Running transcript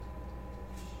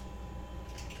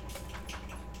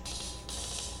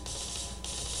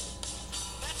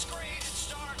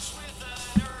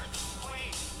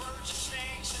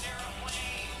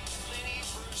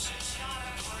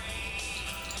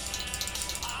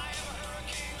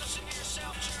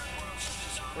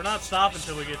We're not stopping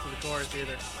until we get to the chorus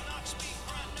either.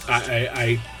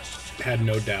 I had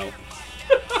no doubt.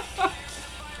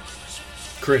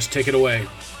 Chris, take it away.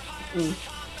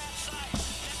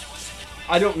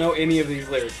 I don't know any of these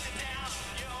lyrics.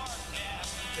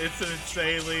 It's an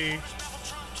insanely...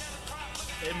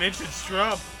 It mentions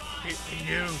Trump. He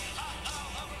knew.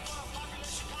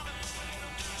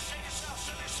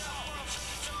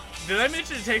 Did I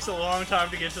mention it takes a long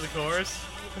time to get to the chorus?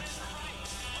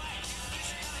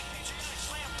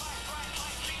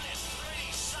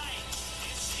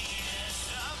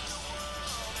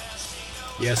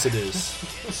 Yes, it is.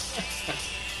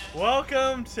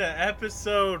 Welcome to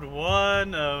episode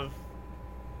 1 of...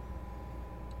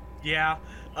 Yeah.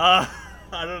 I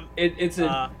don't... It's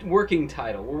a working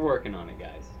title. We're working on it,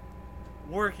 guys.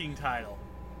 Working title.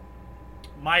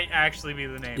 Might actually be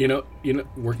the name. You know,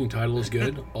 working title is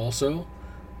good. Also,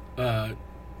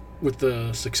 with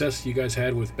the success you guys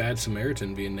had with Bad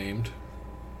Samaritan being named,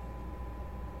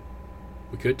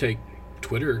 we could take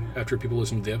Twitter, after people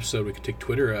listen to the episode, we could take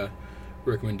Twitter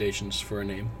recommendations for a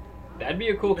name. That'd be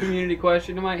a cool community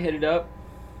question. I might hit it up.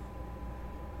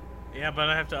 Yeah, but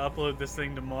I have to upload this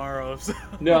thing tomorrow. So.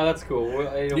 No, that's cool.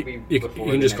 It'll be You before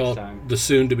can the just next call time. it the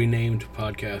soon-to-be-named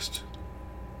podcast.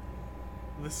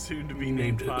 The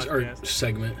soon-to-be-named podcast. Our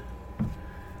segment.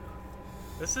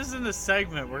 This isn't a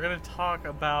segment. We're going to talk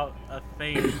about a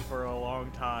thing for a long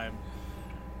time.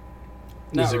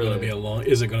 Is it really. going to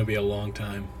be a long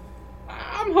time?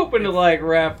 I'm hoping to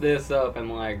wrap this up in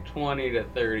 20 to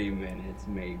 30 minutes,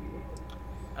 maybe.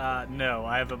 No,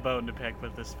 I have a bone to pick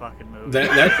with this fucking movie.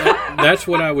 That's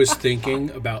what I was thinking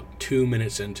about 2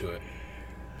 minutes into it.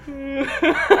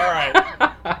 All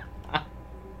right.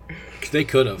 They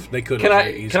could have.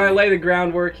 Can I lay the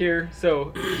groundwork here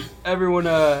so everyone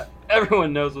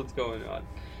knows what's going on?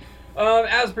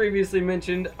 As previously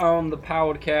mentioned on the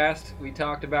podcast, we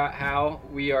talked about how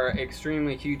we are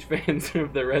extremely huge fans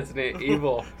of the Resident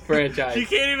Evil franchise. You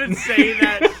can't even say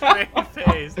that straight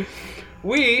face.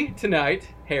 We, tonight,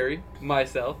 Harry,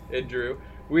 myself, and Drew,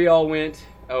 we all went...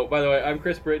 Oh, by the way, I'm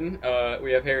Chris Britton.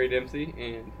 We have Harry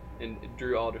Dempsey and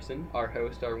Drew Alderson, our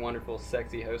host, our wonderful,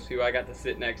 sexy host, who I got to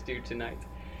sit next to tonight.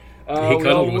 He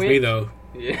cuddled with me, though.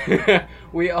 Yeah,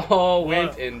 we all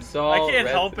went and saw. I can't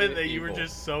help it Resident that you were Evil.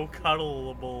 just so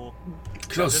cuddleable.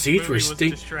 Because those This seats were movie was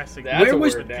distressing. That's Where a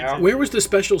was word now. where was the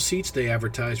special seats they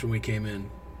advertised when we came in?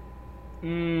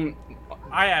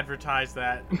 I advertised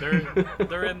that.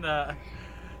 They're in the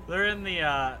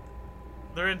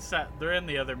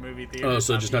other movie theater. Oh,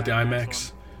 so just not the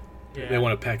IMAX? Yeah. They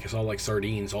want to pack us all like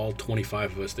sardines, all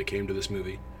 25 of us that came to this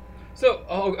movie. So,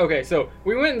 okay, so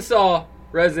we went and saw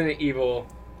Resident Evil,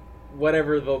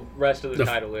 whatever the rest of the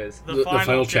title is. The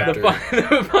final chapter.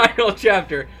 The final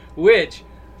chapter, which,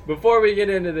 before we get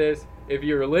into this, if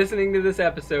you're listening to this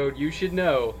episode, you should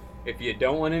know, if you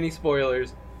don't want any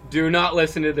spoilers, do not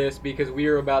listen to this because we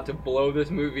are about to blow this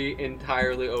movie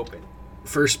entirely open.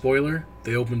 First spoiler,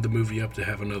 they opened the movie up to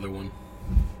have another one.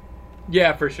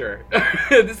 Yeah, for sure.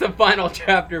 This is the final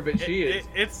chapter, but she is.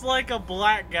 It's like a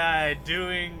black guy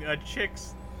doing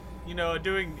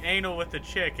doing anal with a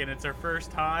chick, and it's her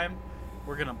first time.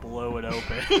 We're gonna blow it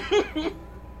open.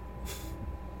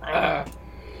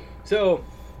 So,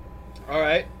 all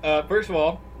right. First of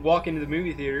all, walk into the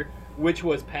movie theater, which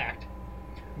was packed.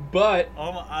 But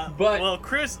well,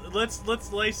 Chris,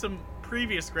 let's lay some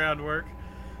previous groundwork.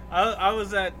 I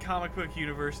was at Comic Book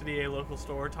University, a local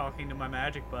store, talking to my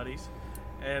Magic buddies,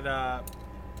 and I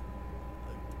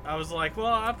was like, well,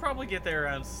 I'll probably get there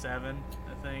around 7,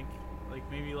 I think.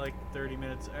 Maybe 30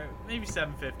 minutes, or maybe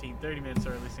 7:15. 30 minutes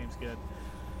early seems good.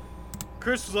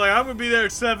 Chris was like, I'm going to be there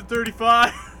at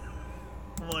 7:35.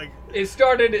 I'm like... It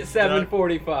started at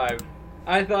 7:45.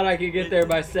 I thought I could get there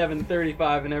by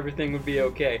 7:35 and everything would be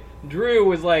okay. Drew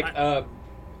was like,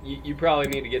 you probably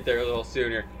need to get there a little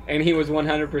sooner. And he was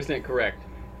 100% correct.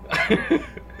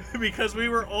 Because we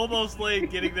were almost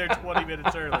late getting there 20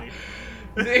 minutes early.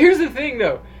 Here's the thing,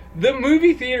 though. The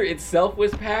movie theater itself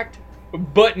was packed,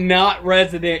 but not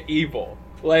Resident Evil.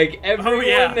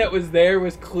 Everyone that was there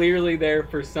was clearly there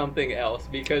for something else.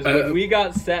 Because when we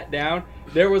got sat down,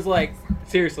 there was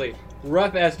seriously,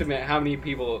 rough estimate how many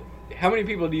people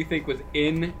do you think was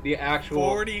in the actual...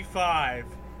 45.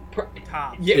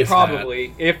 Tops. Yeah, If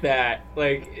probably. If that.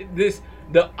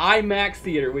 The IMAX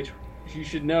theater, which you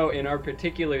should know in our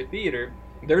particular theater,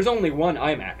 there's only one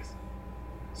IMAX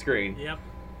screen. Yep.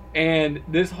 And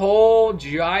this whole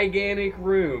gigantic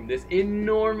room, this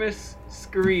enormous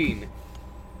screen,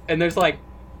 and there's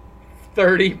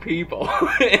 30 people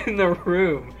in the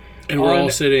room. And we're all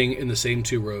sitting in the same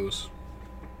 2 rows.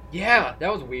 Yeah,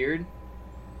 that was weird.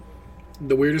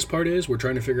 the weirdest part is we're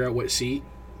trying to figure out what seat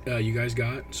you guys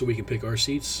got so we can pick our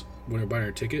seats when we're buying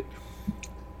our ticket.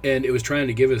 And it was trying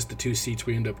to give us the 2 seats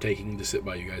we ended up taking to sit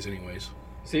by you guys anyways.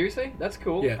 Seriously? That's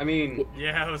cool. Yeah. I mean...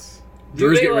 Yeah, it was...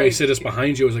 Drew's getting ready to sit us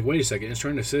behind you. I was like, wait a second. It's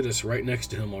trying to sit us right next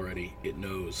to him already. It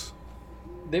knows.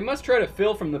 They must try to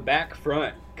fill from the back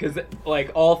front. Because,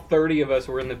 like, all 30 of us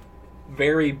were in the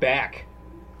very back.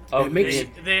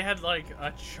 They had, like,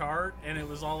 a chart, and it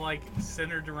was all, like,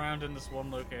 centered around in this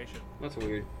one location. That's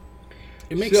weird.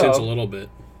 It makes sense a little bit.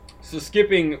 So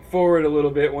skipping forward a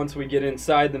little bit, once we get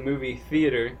inside the movie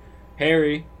theater,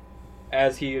 Harry,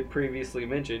 as he had previously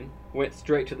mentioned, went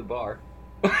straight to the bar.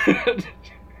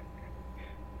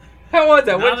 How was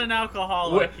that? Not an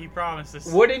alcoholic, he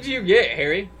promises. What did you get,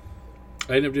 Harry?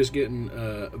 I ended up just getting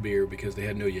a beer because they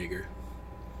had no Jaeger.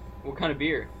 What kind of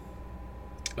beer?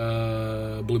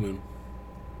 Blue Moon.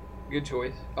 Good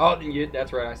choice. Oh, yeah,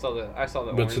 that's right. I saw the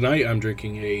But orange. tonight I'm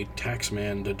drinking a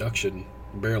Taxman Deduction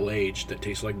barrel aged that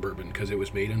tastes like bourbon because it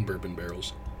was made in bourbon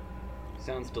barrels.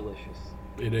 Sounds delicious.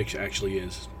 It actually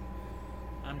is.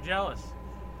 I'm jealous.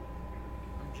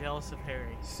 I'm jealous of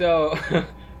Harry. So,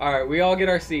 all right, we all get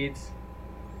our seats.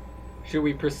 Should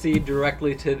we proceed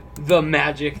directly to the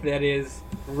magic that is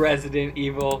Resident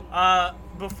Evil?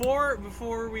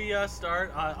 Before we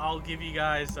start, I'll give you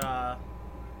guys.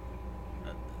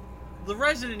 The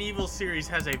Resident Evil series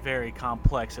has a very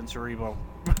complex and cerebral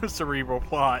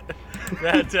plot.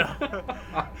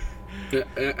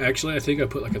 Actually, I think I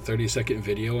put like a 30-second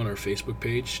video on our Facebook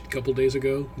page a couple days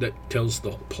ago that tells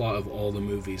the plot of all the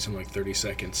movies in like 30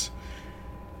 seconds.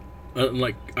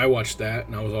 Like, I watched that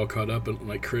and I was all caught up, and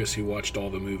like Chris, who watched all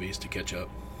the movies to catch up.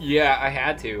 Yeah, I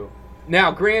had to.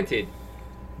 Now, granted,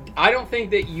 I don't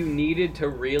think that you needed to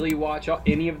really watch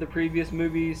any of the previous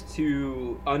movies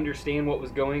to understand what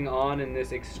was going on in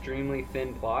this extremely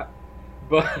thin plot,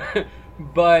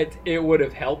 but it would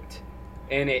have helped,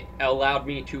 and it allowed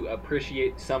me to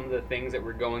appreciate some of the things that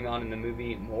were going on in the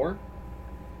movie more.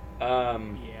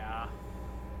 Yeah.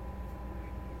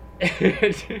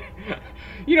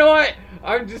 You know what?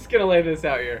 I'm just gonna lay this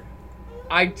out here.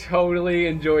 I totally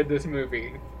enjoyed this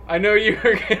movie. I know you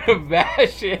were gonna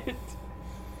bash it.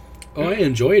 Oh, I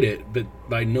enjoyed it, but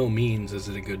by no means is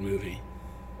it a good movie.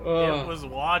 It was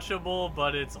watchable,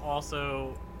 but it's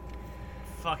also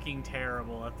fucking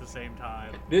terrible at the same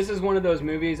time. This is one of those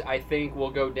movies I think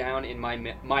will go down in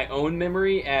my own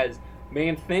memory as,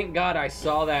 man, thank God I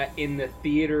saw that in the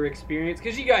theater experience.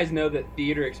 Because you guys know that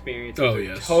theater experiences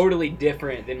are totally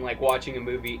different than like watching a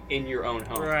movie in your own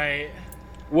home. Right.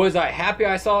 Was I happy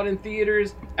I saw it in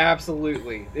theaters?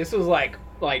 Absolutely. This was like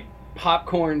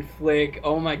popcorn flick.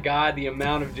 Oh my God, the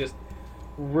amount of just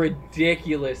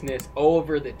ridiculousness,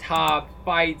 over the top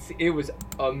fights. It was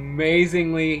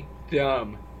amazingly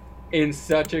dumb in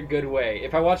such a good way.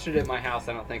 If I watched it at my house,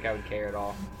 I don't think I would care at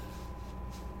all.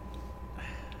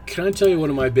 Can I tell you one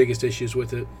of my biggest issues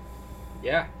with it?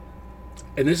 Yeah.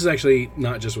 And this is actually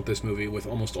not just with this movie, with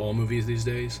almost all movies these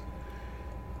days.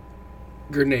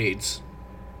 Grenades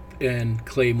and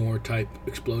Claymore type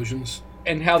explosions.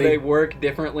 And how they work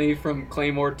differently from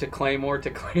Claymore to Claymore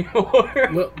to Claymore.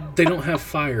 Well, they don't have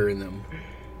fire in them.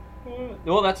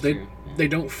 Well, that's true. They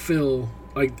don't feel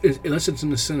like, unless it's an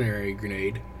incendiary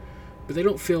grenade, but they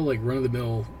don't feel like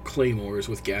run-of-the-mill Claymores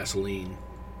with gasoline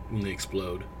when they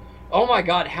explode. Oh my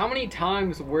God, how many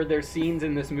times were there scenes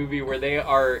in this movie where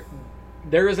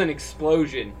there is an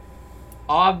explosion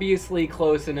obviously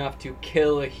close enough to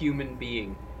kill a human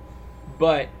being,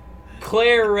 but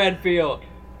Claire Redfield,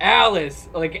 Alice,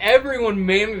 like everyone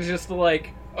manages to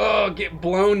get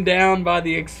blown down by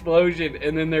the explosion,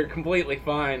 and then they're completely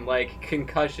fine. Like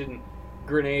concussion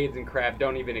grenades and crap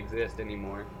don't even exist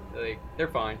anymore. Like, they're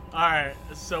fine. Alright,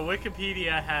 so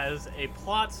Wikipedia has a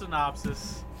plot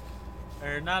synopsis,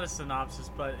 or not a synopsis,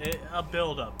 but a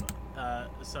build-up.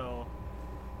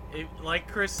 Like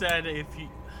Chris said, if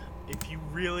you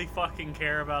really fucking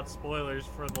care about spoilers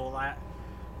for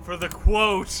the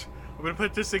quote, I'm gonna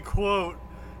put this in quotes,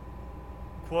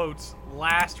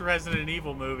 last Resident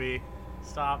Evil movie,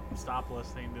 stop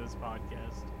listening to this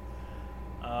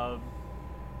podcast.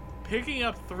 Picking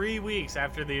up 3 weeks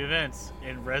after the events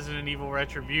in Resident Evil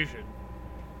Retribution.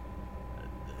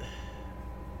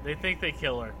 They think they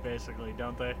kill her, basically,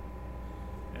 don't they?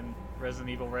 In Resident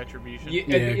Evil Retribution?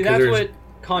 Yeah, that's what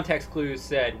Context Clues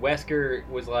said. Wesker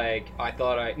was like,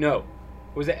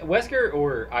 was it Wesker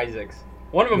or Isaacs?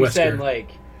 One of them Wesker said,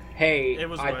 like, hey, it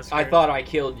was I thought I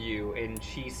killed you. And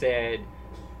she said,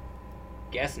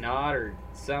 guess not, or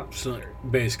something. So,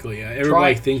 basically, yeah.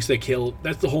 Everybody thinks they killed...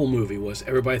 That's the whole movie was.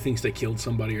 Everybody thinks they killed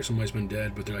somebody or somebody's been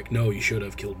dead, but they're like, no, you should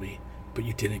have killed me, but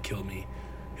you didn't kill me.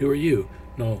 Who are you?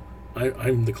 No,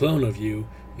 I'm the clone of you.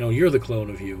 No, you're the clone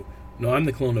of you. No, I'm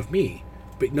the clone of me.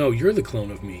 But no, you're the clone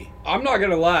of me. I'm not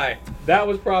gonna lie. That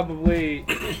was probably,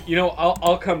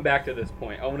 I'll come back to this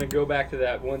point. I want to go back to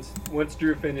that once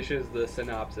Drew finishes the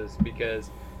synopsis,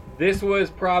 because this was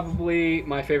probably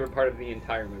my favorite part of the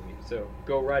entire movie. So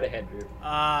go right ahead, Drew.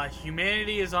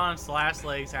 Humanity is on its last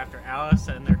legs after Alice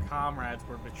and their comrades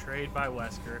were betrayed by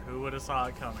Wesker, who would have saw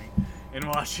it coming, in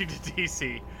Washington,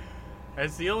 D.C.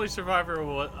 As the only survivor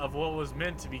of what was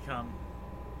meant to become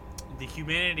the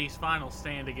humanity's final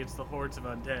stand against the hordes of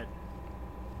undead.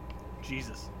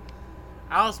 Jesus.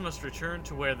 Alice must return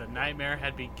to where the nightmare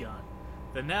had begun.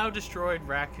 The now destroyed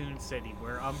Raccoon City,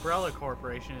 where Umbrella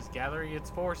Corporation is gathering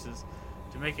its forces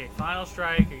to make a final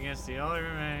strike against the only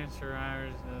remaining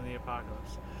survivors of the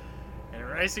apocalypse. In a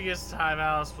race against time,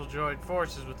 Alice will join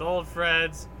forces with old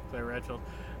friends, Claire Redfield,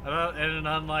 and an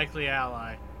unlikely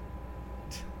ally.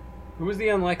 Who was the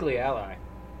unlikely ally?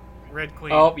 Red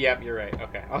Queen. Oh, yep, you're right.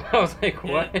 Okay. I was like,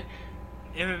 what?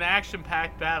 In an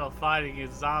action-packed battle fighting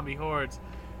against zombie hordes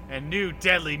and new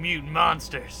deadly mutant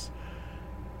monsters.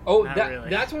 Oh, Really.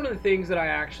 That's one of the things that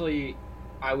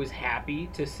I was happy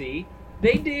to see.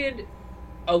 They did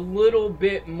a little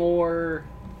bit more,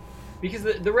 because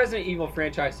the Resident Evil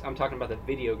franchise, I'm talking about the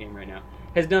video game right now,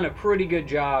 has done a pretty good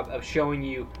job of showing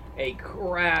you a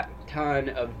crap ton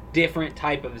of different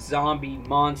type of zombie,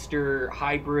 monster,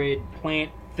 hybrid,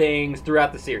 plant things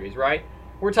throughout the series, right?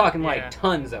 We're talking like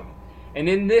tons of them. And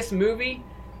in this movie,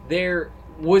 there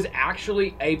was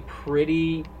actually a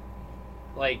pretty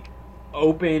like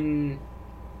open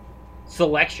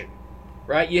selection,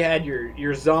 right? You had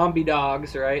your zombie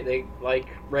dogs, right? They like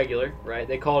regular, right?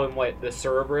 They called them what, the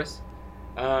Cerberus.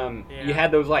 You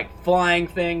had those like flying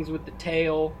things with the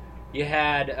tail. You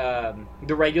had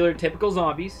the regular typical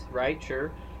zombies, right?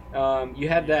 Sure. You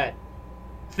had that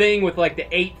thing with like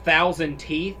the 8,000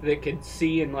 teeth that could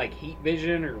see in like heat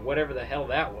vision or whatever the hell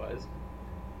that was.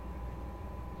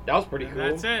 That was pretty cool.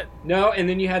 That's it. No, and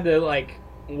then you had the like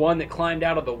one that climbed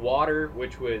out of the water,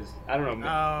 which was, I don't know.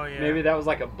 Oh, yeah. Maybe that was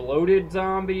like a bloated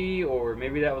zombie, or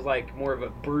maybe that was like more of a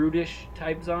brutish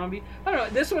type zombie. I don't know.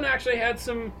 This one actually had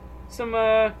some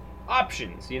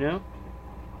options, you know?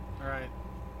 All right.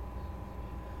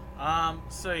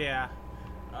 So yeah.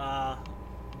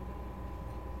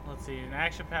 Let's see. An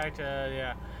action-packed,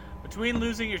 between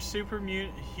losing your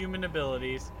superhuman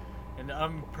abilities and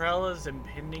Umbrella's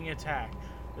impending attack,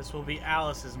 this will be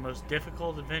Alice's most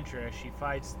difficult adventure as she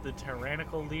fights the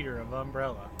tyrannical leader of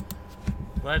Umbrella.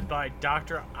 Led by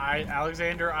Dr.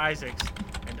 Alexander Isaacs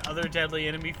and other deadly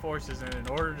enemy forces, and in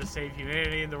order to save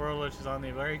humanity and the world which is on the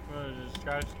American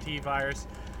T virus,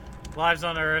 lives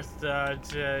on Earth,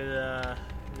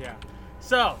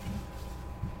 So,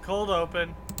 cold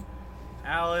open.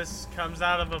 Alice comes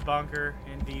out of a bunker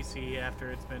in DC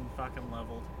after it's been fucking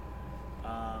leveled.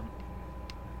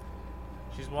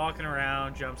 She's walking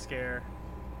around, jump scare.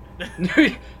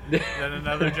 Then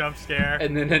another jump scare.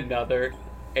 And then another.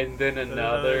 And then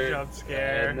another jump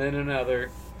scare. And then another.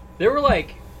 There were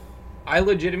like, I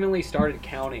legitimately started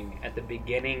counting at the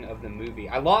beginning of the movie.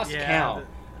 I lost count,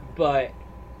 but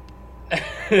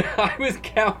I was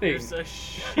counting. There's a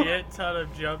shit ton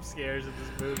of jump scares in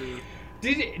this movie.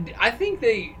 I think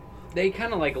they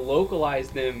kind of like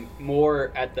localized them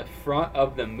more at the front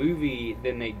of the movie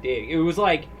than they did. It was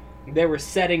like they were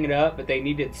setting it up, but they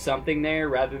needed something there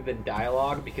rather than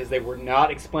dialogue, because they were not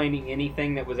explaining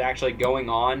anything that was actually going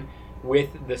on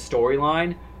with the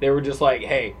storyline. They were just like,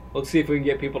 hey, let's see if we can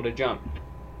get people to jump.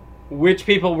 Which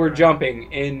people were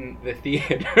jumping in the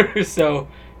theater, so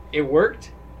it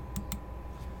worked.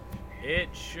 It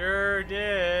sure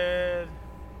did.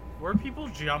 Were people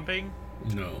jumping?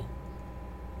 No.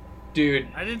 Dude.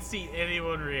 I didn't see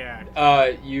anyone react.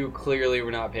 You clearly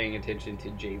were not paying attention to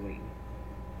Jaylene.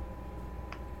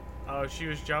 Oh, she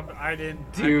was jumping? I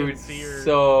couldn't see her.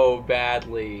 So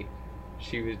badly.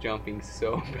 She was jumping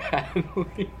so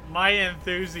badly. My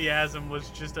enthusiasm was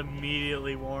just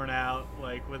immediately worn out,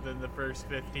 like, within the first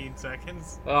 15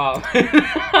 seconds. Oh.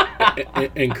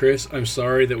 and Chris, I'm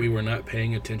sorry that we were not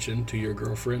paying attention to your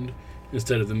girlfriend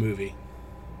instead of the movie.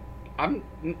 I'm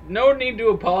no need to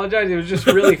apologize. It was just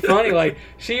really funny. Like,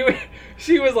 she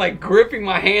was like gripping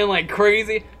my hand like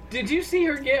crazy. Did you see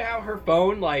her get out her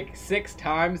phone like 6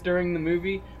 times during the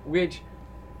movie? Which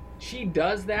she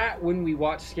does that when we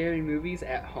watch scary movies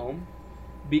at home,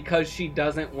 because she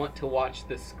doesn't want to watch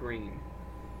the screen,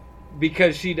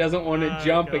 because she doesn't want to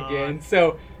jump again.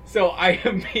 So I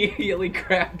immediately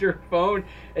grabbed her phone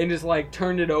and just like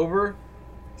turned it over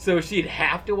so she'd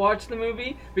have to watch the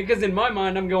movie, because in my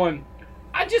mind I'm going,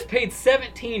 I just paid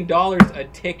 $17 a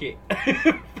ticket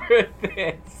for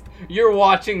this. You're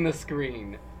watching the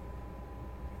screen.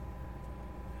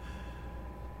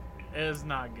 It is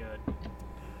not good.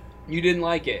 You didn't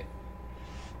like it.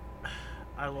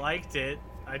 I liked it.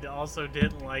 I also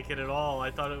didn't like it at all.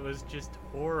 I thought it was just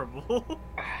horrible.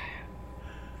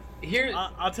 Here,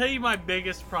 I'll tell you my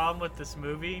biggest problem with this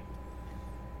movie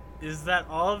is that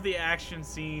all of the action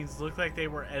scenes look like they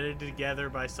were edited together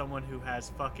by someone who has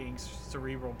fucking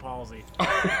cerebral palsy.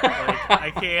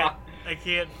 I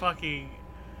can't fucking...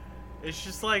 It's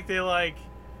just like they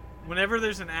whenever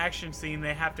there's an action scene,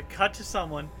 they have to cut to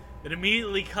someone, then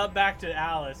immediately cut back to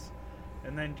Alice,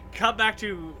 and then cut back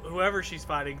to whoever she's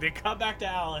fighting, then cut back to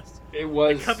Alice. It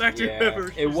was... Cut back to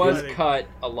whoever she's It was fighting. cut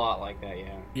a lot like that,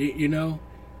 yeah. You know,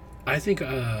 I think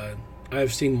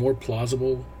I've seen more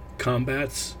plausible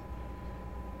combats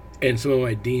in some of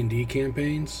my D&D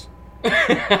campaigns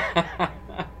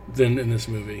than in this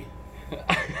movie.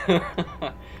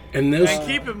 And those, and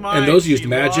keep in mind, and those used she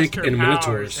magic lost her and powers,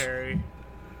 minotaurs. Harry.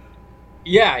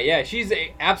 Yeah, she's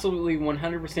absolutely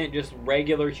 100% just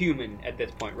regular human at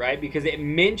this point, right? Because it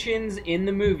mentions in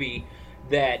the movie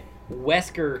that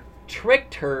Wesker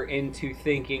tricked her into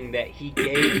thinking that he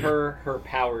gave her her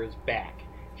powers back.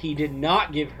 He did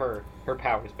not give her her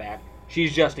powers back.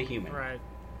 She's just a human. Right.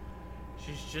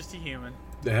 She's just a human.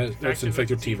 That's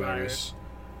infected with the T-virus.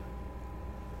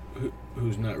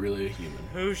 Who's not really a human.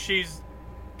 Who she's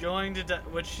going to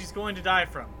what she's going to die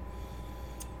from.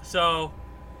 So,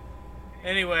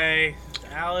 anyway,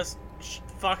 Alice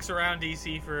fucks around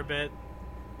DC for a bit,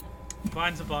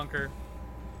 finds a bunker,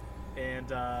 and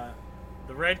the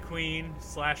Red Queen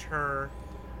 / her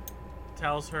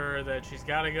tells her that she's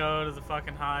got to go to the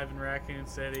fucking hive in Raccoon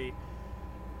City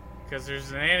because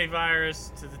there's an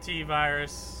antivirus to the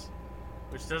T-virus,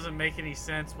 which doesn't make any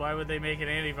sense. Why would they make an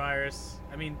antivirus?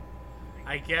 I mean,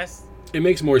 I guess... It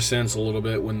makes more sense a little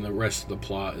bit when the rest of the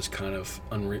plot is kind of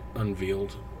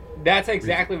unveiled. That's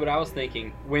exactly what I was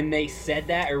thinking. When they said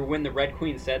that, or when the Red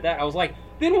Queen said that, I was like,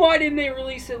 then why didn't they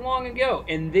release it long ago?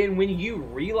 And then when you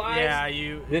realize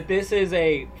that this is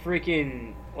a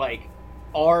freaking, like,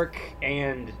 Ark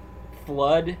and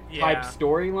Flood type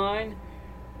storyline...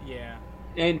 Yeah.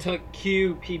 And to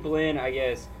cue people in, I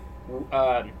guess,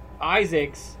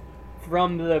 Isaacs,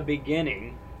 from the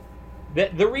beginning,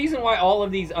 the reason why all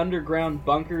of these underground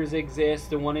bunkers exist,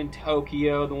 the one in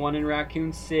Tokyo, the one in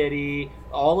Raccoon City,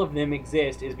 all of them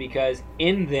exist, is because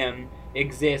in them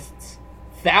exists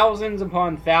thousands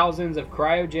upon thousands of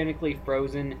cryogenically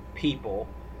frozen people.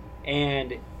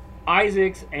 And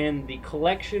Isaacs and the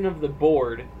collection of the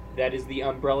board, that is the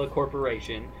Umbrella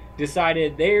Corporation,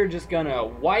 decided they're just gonna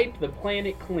wipe the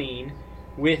planet clean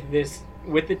with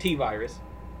the T-virus,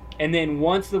 and then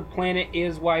once the planet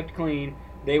is wiped clean,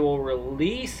 they will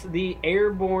release the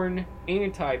airborne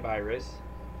antivirus,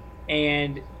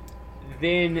 and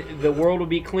then the world will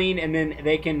be clean, and then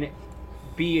they can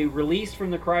be released from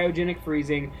the cryogenic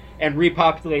freezing and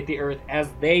repopulate the Earth as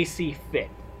they see fit.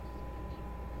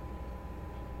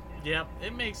 Yep,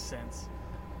 it makes sense.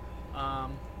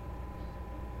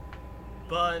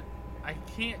 But I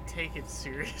can't take it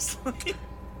seriously.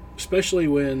 Especially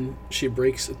when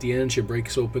at the end, she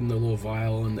breaks open the little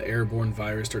vial and the airborne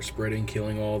virus starts spreading,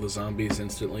 killing all the zombies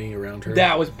instantly around her.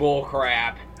 That was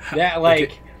bullcrap.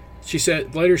 She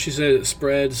said it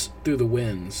spreads through the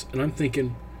winds. And I'm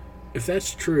thinking, if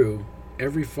that's true,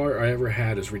 every fart I ever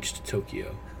had has reached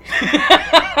Tokyo.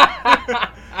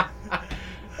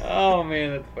 Oh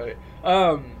man, that's funny.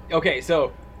 Okay,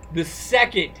 so the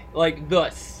second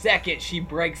she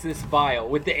breaks this vial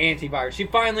with the antivirus, she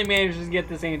finally manages to get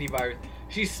this antivirus.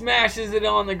 She smashes it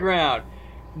on the ground.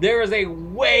 There is a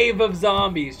wave of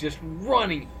zombies just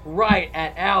running right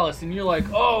at Alice, and you're like,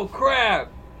 oh crap!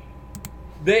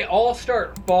 They all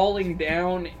start falling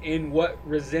down in what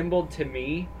resembled to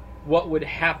me what would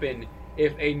happen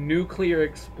if a nuclear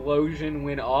explosion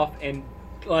went off, and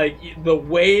like the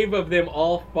wave of them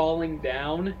all falling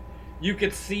down, you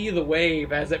could see the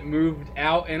wave as it moved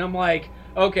out, and I'm like,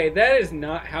 okay, that is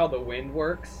not how the wind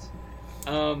works.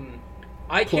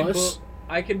 I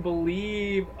can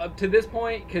believe up to this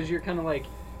point, because you're kind of like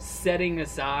setting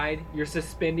aside, you're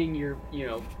suspending your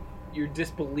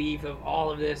disbelief of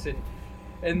all of this,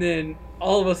 and then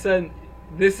all of a sudden,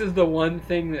 this is the one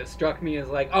thing that struck me as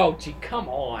like, oh gee, come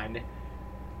on.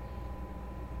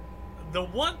 The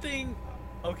one thing,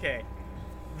 okay,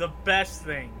 the best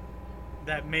thing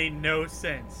that made no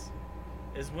sense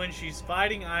is when she's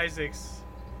fighting Isaacs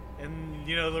in,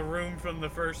 the room from the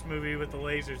first movie with the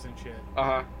lasers and shit.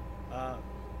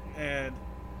 And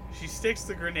she sticks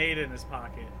the grenade in his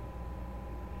pocket.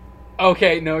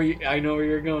 Okay, no, I know where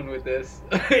you're going with this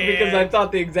because I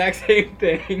thought the exact same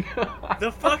thing.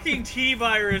 The fucking T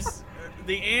virus,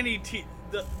 the anti-T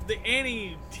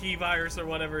virus or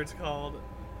whatever it's called,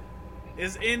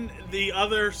 is in the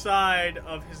other side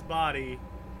of his body.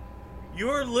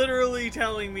 You're literally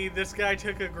telling me this guy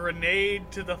took a grenade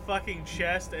to the fucking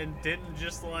chest and didn't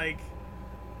just like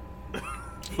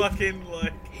fucking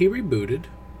like he rebooted.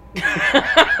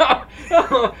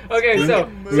 Okay,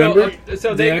 remember?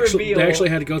 So they reveal actually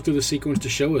had to go through the sequence to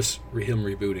show us him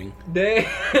rebooting.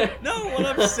 No, what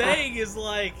I'm saying is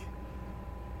like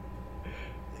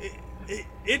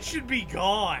it should be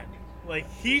gone. Like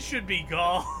he should be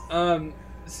gone.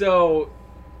 So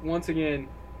once again,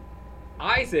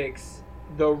 Isaacs,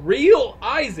 the real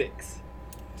Isaacs.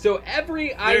 So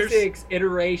every Isaacs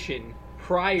iteration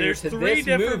prior to this movie, there's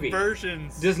 3 different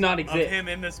versions does not exist of him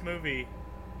in this movie.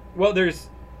 Well, there's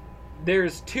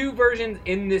 2 versions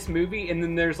in this movie, and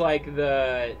then there's like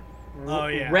the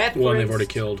referenced one they've already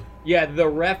killed. Yeah, the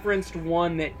referenced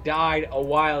one that died a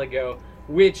while ago,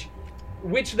 which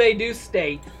they do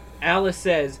state. Alice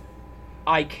says,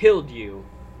 "I killed you,"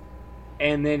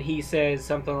 and then he says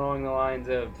something along the lines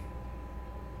of,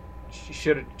 "She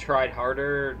should have tried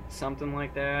harder," or something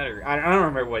like that, or I don't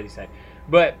remember what he said.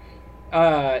 But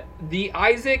the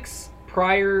Isaacs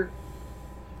prior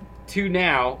to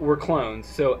now were clones.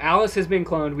 So Alice has been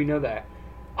cloned, we know that.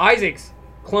 Isaacs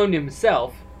cloned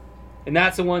himself, and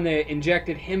that's the one that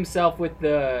injected himself with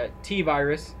the T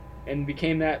virus and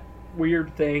became that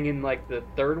weird thing in like the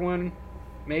third one,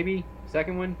 maybe?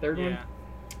 Second one? Third one?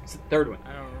 It's the third one. I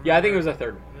don't remember. Yeah, I think it was the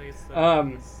third one. I think it's the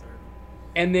third.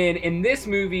 And then in this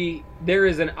movie, there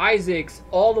is an Isaacs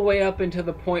all the way up into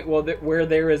the point where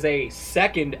there is a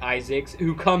second Isaacs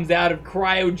who comes out of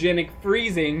cryogenic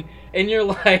freezing, and you're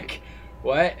like,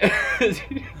 what?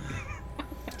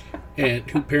 And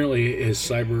who apparently is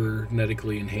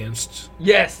cybernetically enhanced.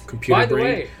 Yes. Computer By the brain.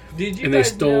 way, did you and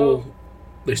guys know?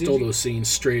 They stole those scenes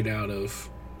straight out of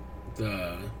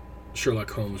the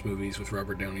Sherlock Holmes movies with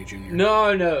Robert Downey Jr.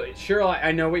 No, Sherlock.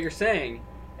 I know what you're saying.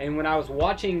 And when I was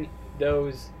watching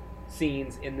those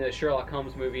scenes in the Sherlock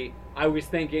Holmes movie, I was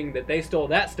thinking that they stole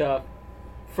that stuff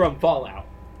from Fallout.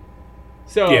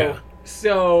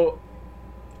 So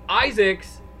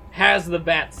Isaacs has the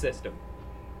bat system.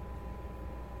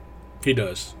 He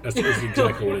does. That's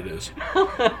exactly what it is.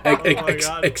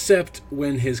 God. Except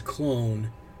when his clone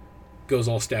goes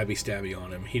all stabby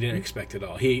on him. He didn't expect it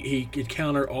all. He could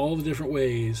counter all the different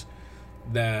ways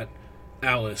that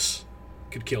Alice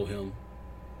could kill him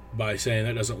by saying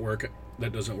that doesn't work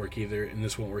either, and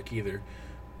this won't work either.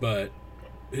 But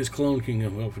his clone can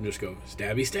come up and just go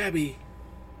stabby.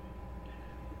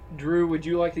 Drew, would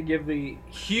you like to give the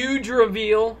huge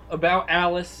reveal about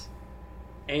Alice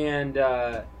and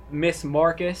Miss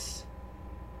Marcus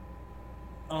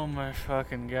Oh my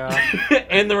fucking god.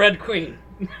 and the Red Queen?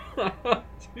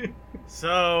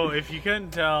 So, if you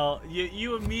couldn't tell,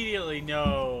 you immediately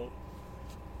know,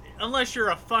 unless you're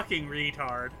a fucking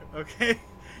retard, okay?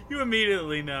 You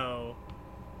immediately know.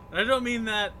 And I don't mean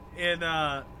that in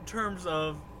terms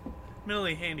of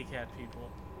mentally handicapped people.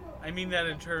 I mean that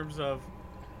in terms of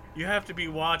you have to be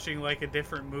watching like a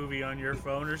different movie on your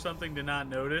phone or something to not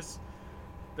notice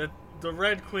that the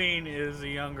Red Queen is a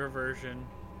younger version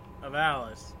of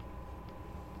Alice.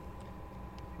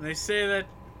 And they say that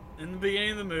in the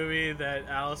beginning of the movie that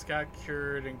Alice got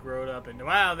cured and growed up, and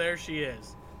wow, there she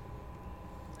is.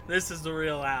 This is the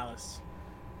real Alice.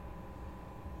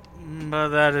 But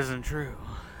that isn't true.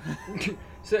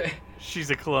 So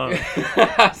She's a clone.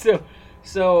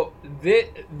 So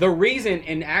the reason,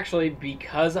 and actually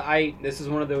because this is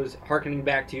one of those harkening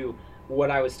back to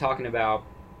what I was talking about,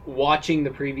 watching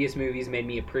the previous movies made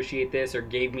me appreciate this or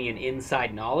gave me an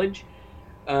inside knowledge.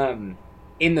 In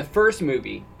the first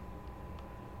movie,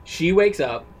 she wakes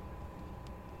up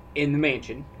in the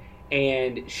mansion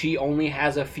and she only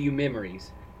has a few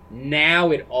memories.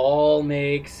 Now it all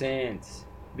makes sense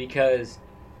because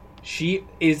she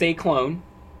is a clone.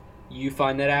 You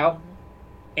find that out.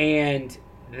 And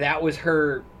that was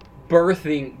her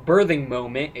birthing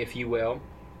moment, if you will.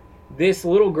 This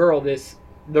little girl,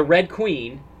 the Red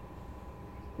Queen,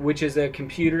 which is a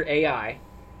computer AI,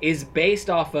 is based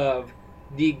off of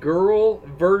the girl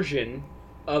version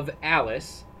of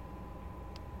Alice,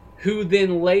 who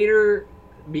then later,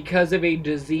 because of a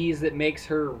disease that makes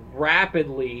her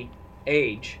rapidly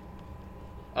age,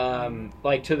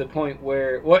 like to the point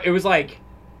where it's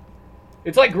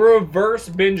like reverse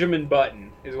Benjamin Button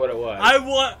is what it was.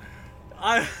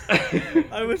 I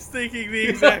was thinking the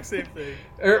exact same thing.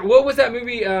 Or what was that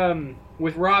movie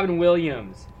with Robin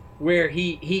Williams where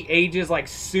he ages like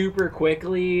super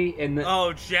quickly. And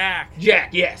Oh, Jack.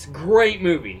 Jack, yes, great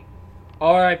movie.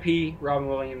 R.I.P. Robin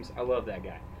Williams. I love that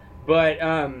guy. But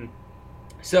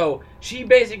so she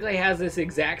basically has this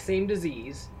exact same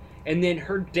disease, and then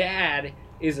her dad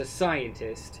is a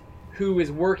scientist who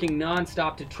is working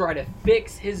nonstop to try to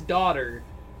fix his daughter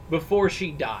before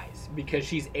she dies, because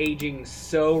she's aging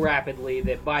so rapidly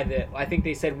that I think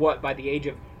they said by the age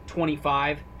of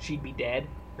 25 she'd be dead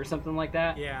or something like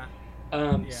that. Yeah.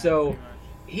 So pretty much.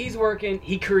 he's working.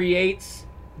 He creates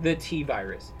the T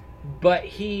virus, but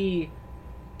he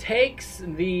takes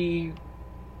the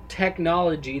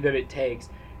technology that it takes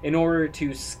in order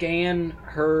to scan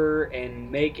her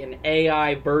and make an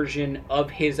AI version of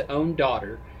his own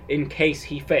daughter in case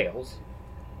he fails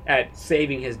at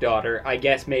saving his daughter. I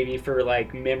guess maybe for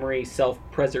like memory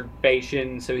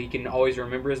self-preservation, so he can always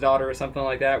remember his daughter or something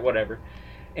like that, whatever.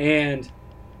 And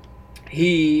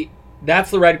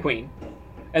that's the Red Queen.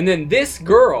 And then this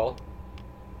girl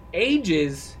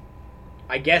ages,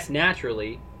 I guess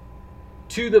naturally,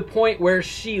 to the point where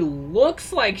she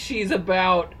looks like she's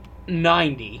about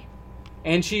 90,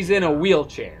 and she's in a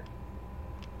wheelchair.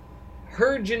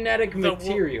 Her genetic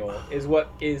material is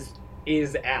what is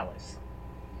Alice.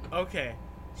 Okay,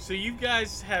 so you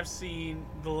guys have seen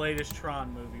the latest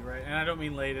Tron movie, right? And I don't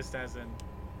mean latest as in,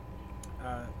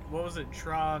 what was it,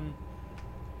 Tron?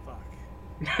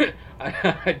 Fuck.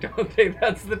 I don't think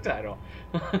that's the title.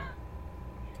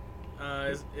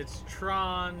 It's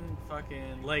Tron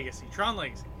fucking Legacy. Tron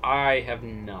Legacy. I have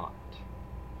not.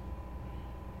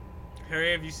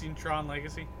 Harry, have you seen Tron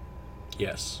Legacy?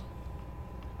 Yes.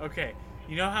 Okay,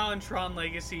 you know how in Tron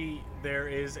Legacy there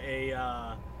is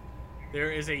a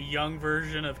young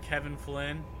version of Kevin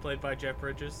Flynn played by Jeff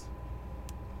Bridges?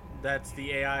 That's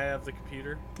the AI of the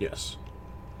computer. Yes.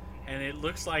 And it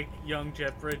looks like young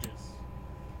Jeff Bridges.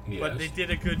 Yes. But they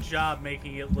did a good job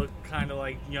making it look kind of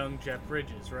like young Jeff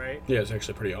Bridges, right? Yeah, it's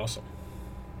actually pretty awesome.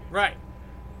 Right.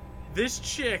 This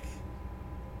chick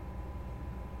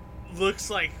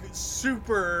looks like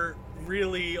super,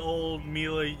 really old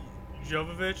Mila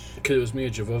Jovovich. Because it was Mia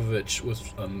Jovovich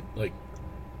with like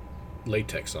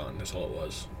latex on. That's all it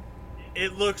was.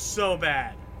 It looks so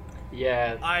bad.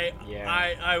 Yeah.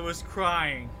 I was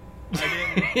crying.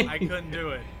 I couldn't do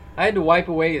it. I had to wipe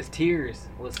away his tears.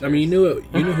 Listeners. I mean, you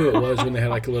knew who it was when they had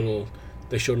like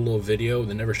they showed a little video.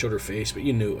 They never showed her face, but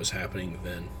you knew it was happening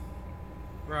then.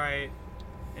 Right.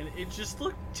 And it just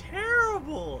looked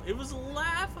terrible. It was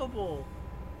laughable.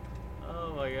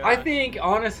 Oh my god. I think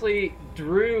honestly,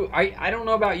 Drew. I don't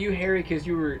know about you, Harry, because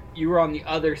you were on the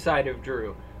other side of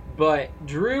Drew, but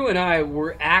Drew and I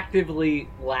were actively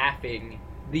laughing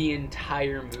the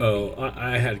entire movie. Oh,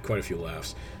 I had quite a few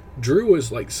laughs. Drew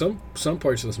was like some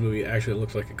parts of this movie actually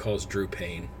looked like it caused Drew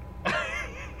pain.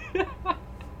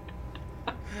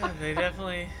 They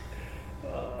definitely did.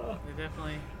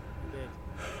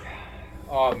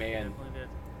 Oh man. Definitely did.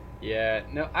 Yeah,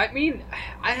 no, I mean,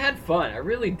 I had fun. I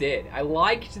really did. I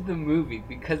liked the movie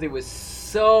because it was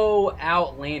so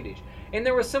outlandish. And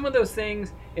there were some of those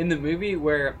things in the movie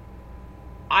where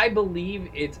I believe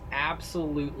it's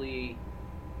absolutely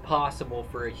possible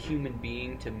for a human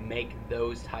being to make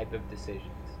those type of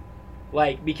decisions.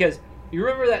 Like, because you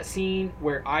remember that scene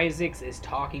where Isaacs is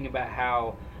talking about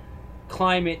how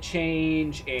climate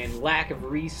change and lack of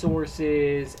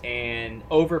resources and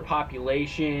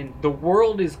overpopulation, the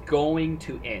world is going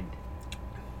to end.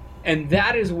 And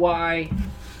that is why,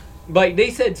 like,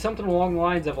 they said something along the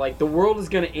lines of, like, the world is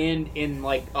going to end in,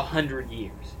 like, 100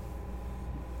 years.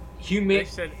 They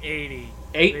said 80.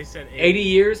 They said 80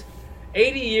 years?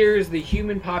 80 years, the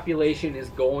human population is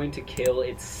going to kill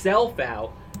itself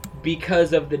out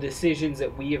because of the decisions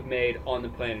that we have made on the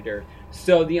planet Earth.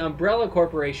 So the Umbrella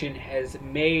Corporation has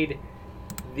made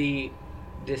the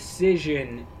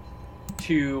decision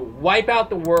to wipe out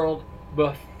the world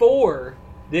before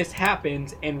this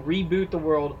happens and reboot the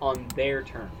world on their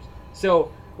terms.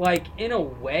 So, like, in a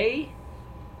way,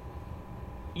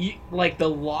 like, the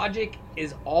logic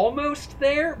is almost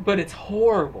there, but it's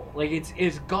horrible. Like,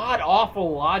 it's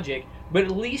god-awful logic, but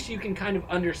at least you can kind of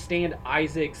understand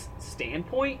Isaac's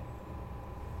standpoint.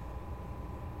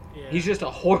 Yeah. He's just a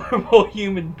horrible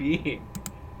human being.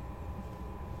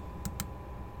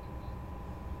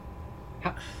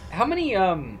 How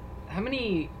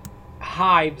many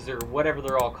hives or whatever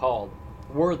they're all called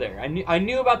were there? I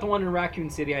knew about the one in Raccoon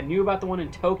City. I knew about the one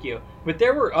in Tokyo, but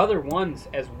there were other ones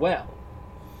as well.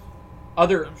 I'm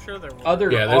sure there were.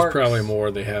 Other Yeah, there's arcs. probably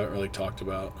more they haven't really talked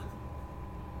about.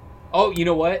 Oh, you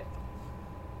know what?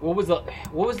 What was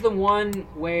the one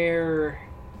where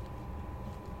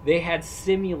they had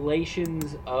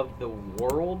simulations of the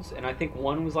worlds, and I think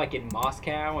one was like in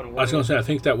Moscow, and one I was going to say, I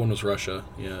think that one was Russia,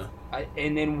 yeah.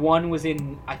 And then one was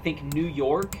in, I think, New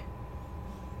York.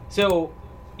 So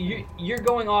you're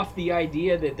going off the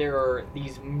idea that there are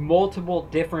these multiple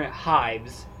different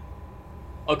hives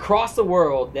across the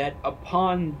world that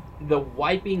upon the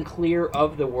wiping clear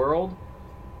of the world,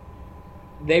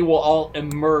 they will all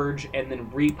emerge and then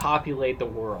repopulate the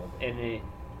world, and it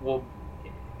will,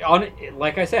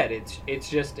 like I said, it's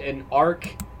just an Ark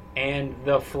and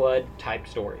the Flood type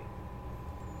story.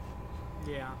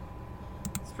 Yeah,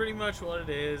 it's pretty much what it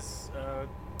is.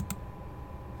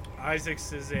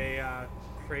 Isaacs is a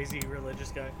crazy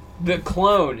religious guy. The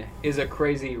clone is a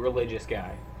crazy religious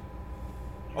guy.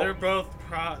 They're both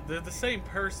they're the same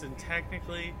person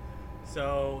technically,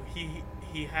 so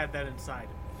he had that inside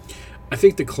him. I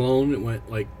think the clone went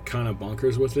like kind of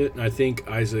bonkers with it, and I think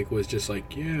Isaac was just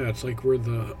like, yeah, it's like we're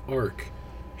the Ark.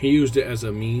 He used it as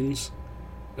a means,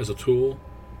 as a tool,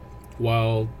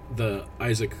 while the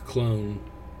Isaac clone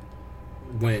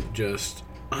went just,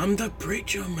 I'm the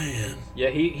preacher man. Yeah,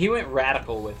 he went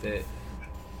radical with it.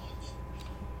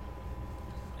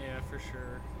 Yeah, for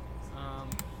sure.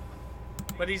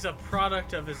 But he's a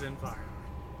product of his environment.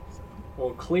 So.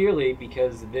 Well, clearly,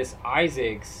 because this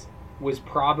Isaacs was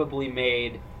probably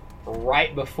made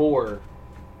right before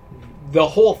the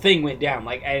whole thing went down.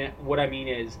 Like, and what I mean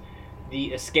is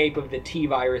the escape of the T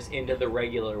virus into the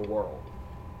regular world.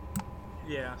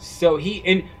 Yeah. So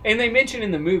and they mention in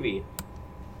the movie,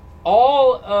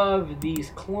 all of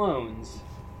these clones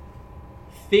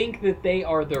think that they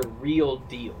are the real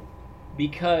deal,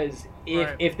 because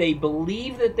if they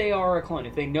believe that they are a clone,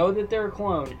 if they know that they're a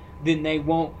clone, then they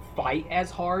won't fight as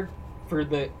hard for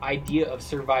the idea of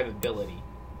survivability.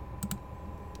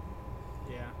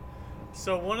 Yeah.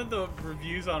 So one of the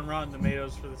reviews on Rotten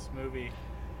Tomatoes for this movie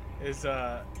is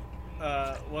one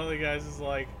of the guys is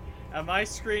like, at my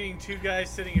screening, two guys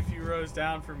sitting a few rows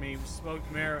down from me smoked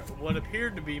what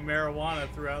appeared to be marijuana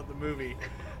throughout the movie.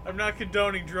 I'm not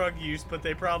condoning drug use, but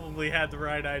they probably had the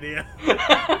right idea.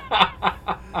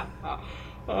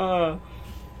 Oh,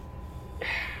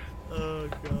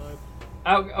 God.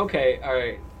 Okay, all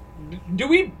right. Do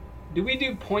we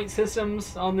do point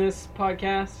systems on this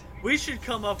podcast? We should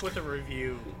come up with a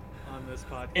review on this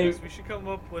podcast. We should come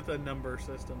up with a number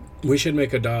system. We should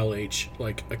make a Dial H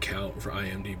account for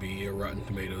IMDb or Rotten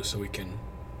Tomatoes so we can.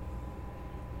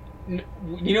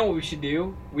 You know what we should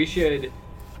do? We should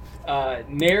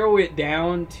narrow it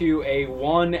down to a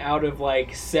 1 out of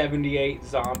 78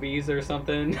 zombies or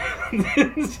something,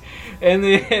 and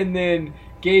then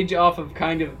gauge off of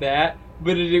kind of that.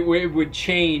 But it would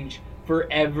change for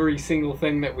every single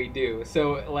thing that we do.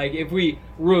 So, if we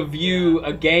review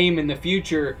a game in the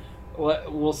future,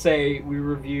 we'll say we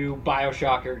review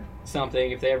BioShock or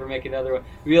something. If they ever make another one,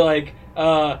 we'll be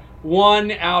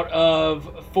 1 out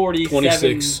of 47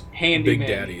 26 handymen. Big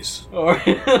Daddies. Or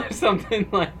something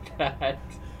like that.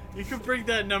 You could bring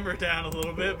that number down a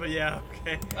little bit, but yeah,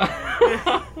 okay.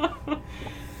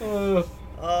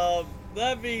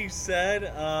 That being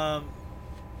said,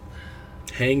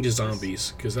 hanged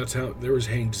zombies, because that's how there was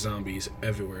hanged zombies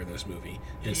everywhere in this movie.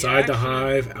 Inside the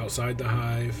hive, outside the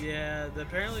hive. Yeah,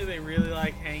 apparently they really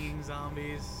like hanging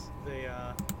zombies. They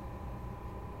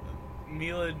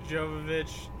Mila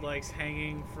Jovovich likes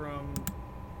hanging from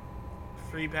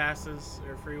free passes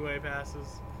or freeway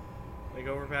passes,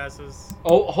 overpasses.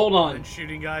 Oh, hold on. And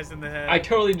shooting guys in the head. I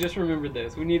totally just remembered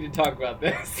this. We need to talk about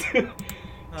this.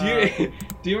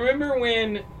 Do you remember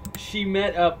when she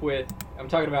met up with, I'm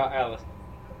talking about Alice,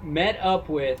 met up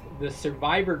with the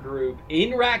survivor group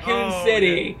in Raccoon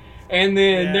City, and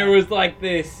then there was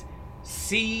this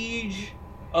siege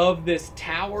of this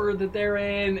tower that they're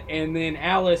in, and then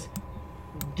Alice,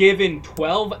 given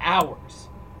 12 hours,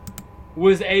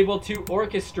 was able to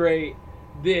orchestrate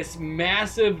this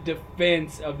massive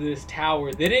defense of this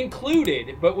tower that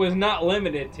included, but was not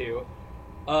limited to,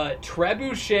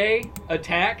 trebuchet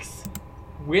attacks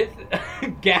with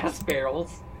gas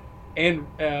barrels, and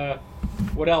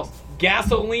what else?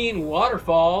 Gasoline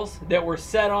waterfalls that were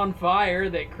set on fire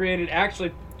that created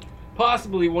actually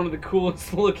possibly one of the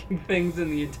coolest looking things in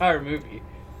the entire movie.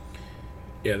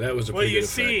 Yeah, that was a pretty good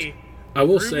effect. Well, you see, I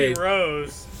will Ruby say,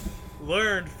 Rose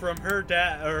learned from her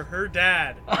dad, or her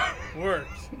dad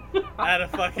worked at a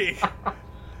fucking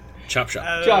chop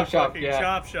shop. Chop shop, yeah.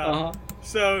 Chop shop. Uh-huh.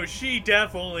 So she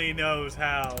definitely knows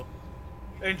how.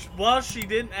 And while she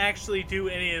didn't actually do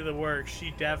any of the work,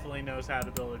 she definitely knows how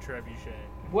to build a trebuchet.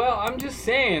 Well, I'm just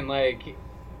saying,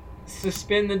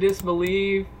 suspend the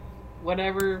disbelief,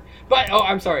 whatever. But,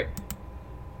 I'm sorry.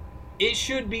 It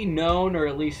should be known, or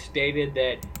at least stated,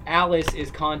 that Alice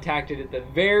is contacted at the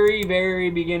very, very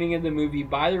beginning of the movie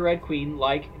by the Red Queen,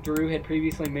 like Drew had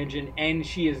previously mentioned, and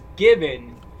she is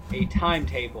given a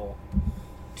timetable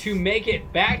to make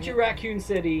it back to Raccoon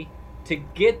City to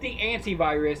get the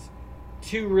antivirus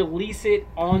to release it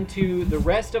onto the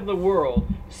rest of the world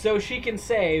so she can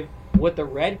save what the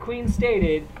Red Queen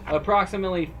stated,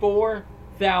 approximately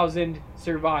 4,000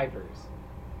 survivors.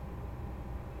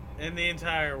 In the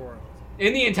entire world.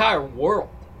 In the entire world.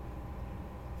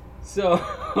 So,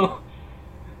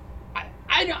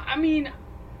 I mean,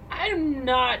 I'm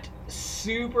not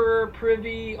super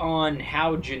privy on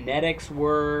how genetics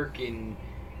work and,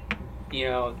 you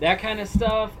know, that kind of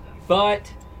stuff,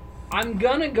 but I'm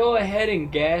gonna go ahead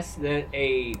and guess that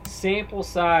a sample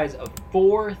size of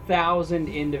 4,000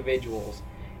 individuals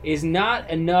is not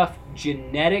enough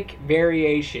genetic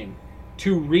variation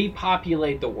to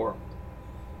repopulate the world.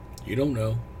 You don't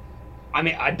know. I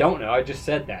mean, I don't know. I just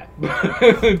said that.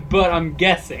 But I'm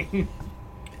guessing.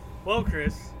 Well,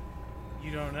 Chris,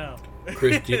 you don't know.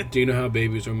 Chris, do you know how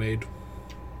babies are made?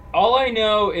 All I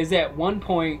know is at one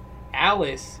point,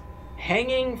 Alice,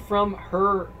 hanging from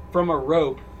a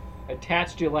rope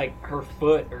attached to, like, her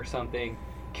foot or something,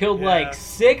 killed, like,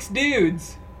 6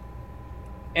 dudes.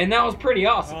 And that was pretty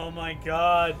awesome. Oh, my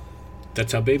God.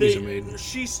 That's how babies are made.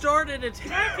 She started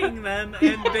attacking them,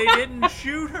 and they didn't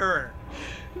shoot her.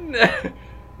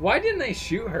 Why didn't they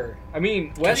shoot her? I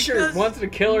mean, Wesker wanted to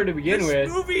kill her to begin with.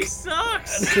 This movie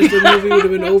sucks. Because the movie would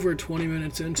have been over 20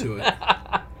 minutes into it.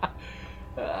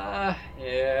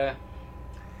 Yeah.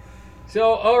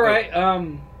 So, all right.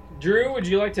 Drew, would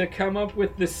you like to come up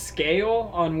with the scale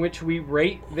on which we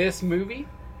rate this movie?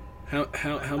 How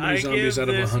many zombies out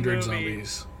of 100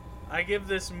 zombies? I give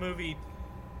this movie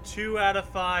 2 out of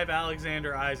 5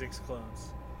 Alexander Isaacs clones.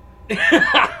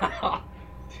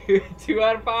 2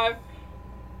 out of 5?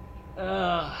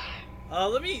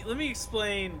 Let me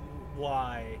explain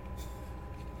why.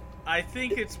 I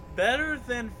think it's better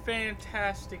than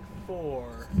Fantastic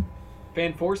Four.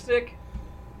 Fanforstic?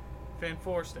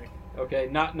 Fanforstic. Okay,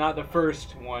 not the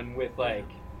first one with, like...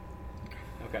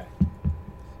 Okay.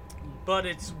 But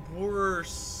it's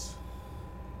worse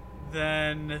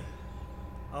than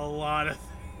a lot of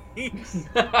things.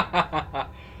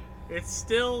 It's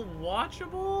still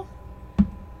watchable.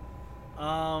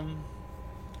 And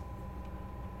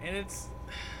it's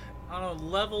on a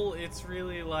level it's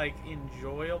really like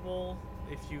enjoyable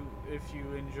if you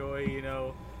enjoy, you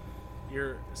know,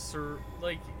 your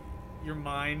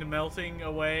mind melting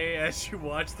away as you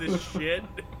watch this shit.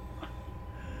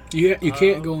 You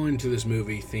can't go into this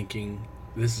movie thinking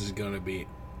this is gonna be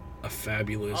a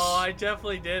fabulous. Oh, I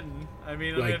definitely didn't. I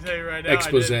mean, I'm gonna tell you right now,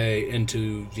 expose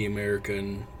into the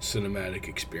American cinematic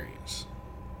experience.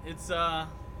 It's a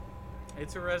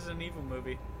Resident Evil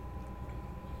movie.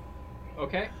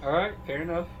 Okay, all right, fair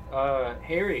enough.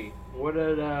 Harry, what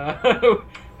did how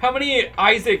many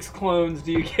Isaacs clones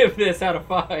do you give this out of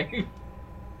 5?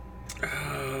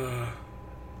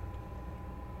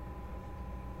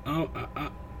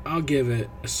 I'll give it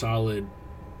a solid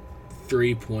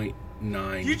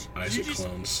 3.9 Isaac just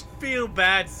clones. Feel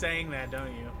bad saying that,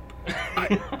 don't you?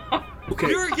 Okay.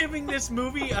 You're giving this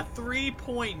movie a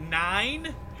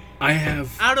 3.9? I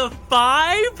have out of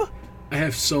 5? I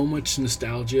have so much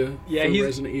nostalgia for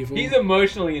Resident Evil. He's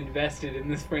emotionally invested in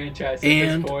this franchise at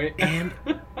this point. And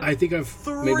I think I've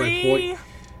made my point.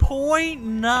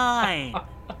 3.9.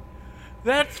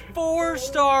 That's 4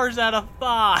 stars out of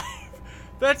 5.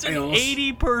 That's an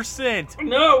 80%.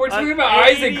 No, we're talking about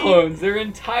Isaac clones. They're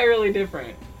entirely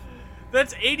different.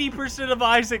 That's 80% of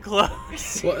Isaac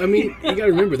clones. Well, I mean, you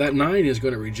gotta remember that 9 is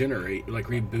going to regenerate, like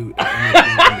reboot,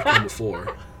 and become a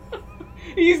 4.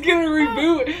 He's gonna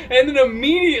reboot and then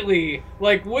immediately,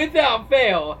 like without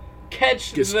fail,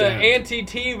 catch the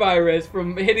anti-T virus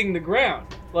from hitting the ground.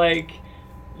 Like,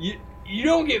 you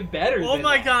don't get better. Oh than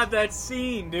my that. God, that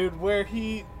scene, dude, where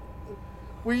you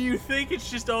think it's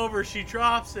just over, she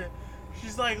drops it.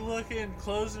 She's like looking,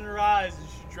 closing her eyes, and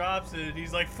she drops it, and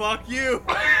he's like, "Fuck you."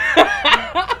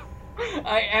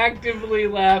 I actively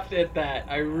laughed at that.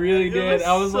 I really did.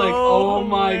 I was so like, "Oh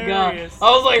my hilarious. God!"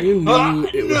 I was like, "You knew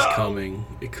it was coming.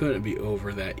 It couldn't be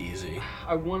over that easy."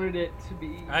 I wanted it to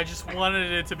be. I just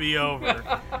wanted it to be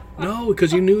over. No,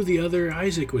 because you knew the other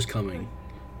Isaac was coming.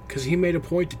 Because he made a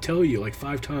point to tell you like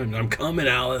 5 times, "I'm coming,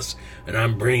 Alice, and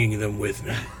I'm bringing them with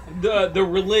me." The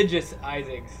religious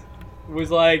Isaacs was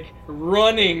like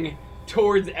running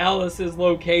towards Alice's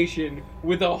location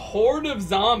with a horde of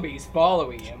zombies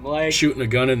following him, like shooting a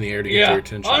gun in the air to get their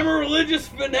attention. I'm a religious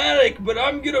fanatic, but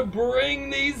I'm gonna bring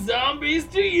these zombies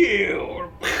to you.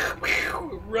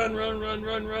 Run,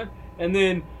 and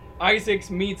then Isaacs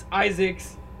meets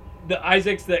Isaacs the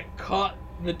Isaacs that caught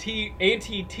the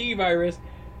anti-T virus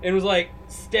and was like,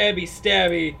 stabby,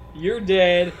 stabby, you're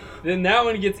dead. Then that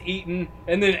one gets eaten,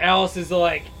 and then Alice is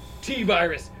like, T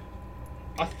virus,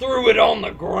 I threw it on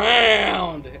the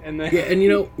ground. And then Yeah, and you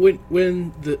know,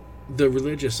 when the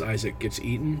religious Isaac gets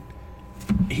eaten,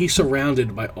 he's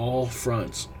surrounded by all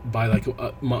fronts by like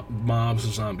mobs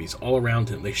of zombies all around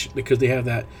him. Because they have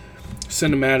that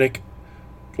cinematic,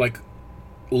 like,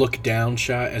 look down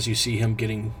shot as you see him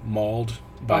getting mauled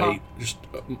by just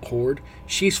a horde.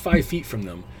 She's 5 feet from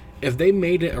them. If they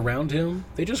made it around him,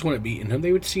 they just wouldn't be eating him.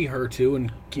 They would see her too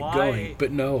and keep going.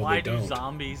 But no, why they don't. Why do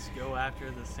zombies go after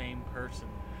the same person?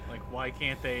 Like, why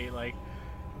can't they, like...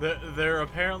 They're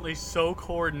apparently so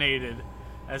coordinated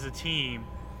as a team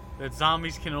that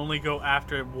zombies can only go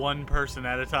after one person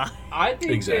at a time. I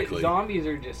think that Exactly. zombies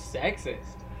are just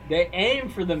sexist. They aim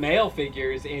for the male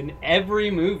figures in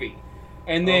every movie.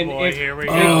 And then if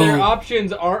their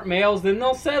options aren't males, then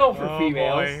they'll settle for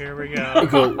females. Oh boy, here we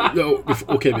go.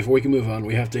 Okay, before we can move on,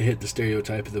 we have to hit the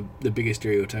stereotype of the biggest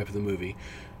stereotype of the movie.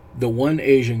 The one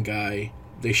Asian guy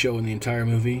they show in the entire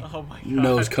movie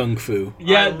knows kung fu.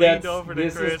 Yeah, I leaned over to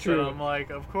this Chris is true. and I'm like,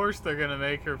 of course they're gonna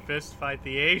make her fist fight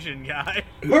the Asian guy.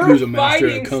 Her who's a master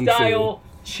fighting at kung style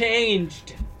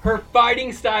changed. Her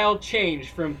fighting style changed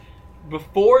from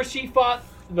before she fought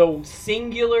the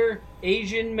singular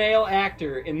Asian male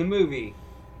actor in the movie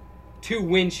to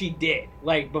when she did.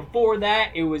 Like, before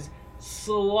that, it was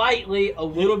slightly a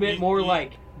little bit more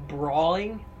like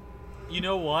brawling. You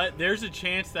know what? There's a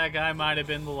chance that guy might have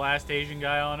been the last Asian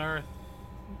guy on Earth.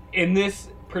 In this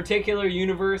particular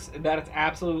universe, that is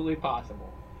absolutely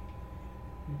possible.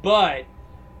 But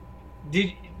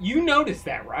did you notice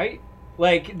that, right?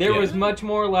 Like, there was much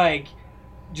more like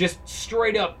just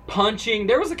straight up punching.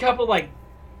 There was a couple like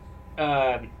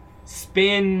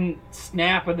spin,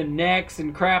 snap of the necks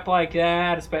and crap like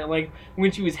that. Like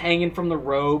when she was hanging from the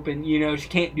rope and, you know, she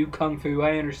can't do kung fu.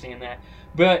 I understand that.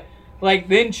 But like,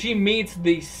 then she meets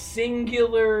the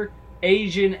singular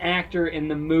Asian actor in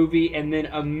the movie, and then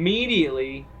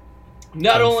immediately,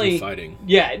 not only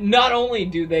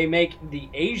do they make the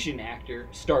Asian actor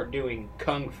start doing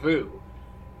kung fu,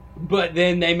 but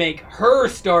then they make her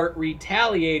start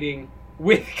retaliating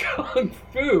with kung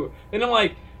fu. And I'm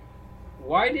like,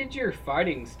 why did your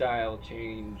fighting style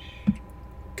change?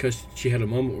 Because she had a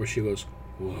moment where she goes,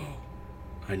 whoa,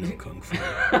 I know kung fu.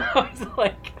 I was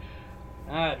like,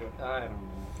 I don't know.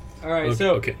 All right,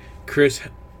 okay. Chris,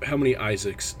 how many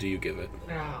Isaacs do you give it?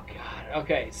 Oh God.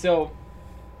 Okay, so.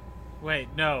 Wait,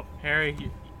 no, Harry,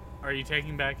 are you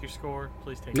taking back your score?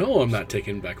 Please take. No, I'm not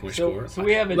taking back my score. So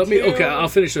we have a Okay, I'll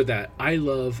finish with that. I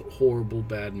love horrible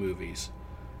bad movies.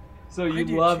 So you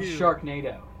love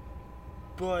Sharknado,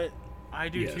 but I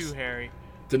do too, Harry.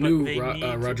 The but new they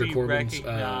need Roger to be Corbin's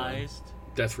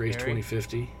Death Race Harry?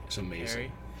 2050 is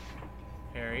amazing.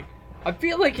 Harry. I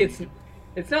feel like it's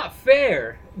not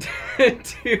fair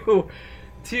to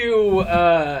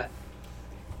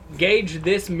gauge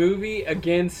this movie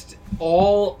against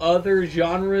all other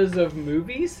genres of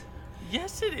movies.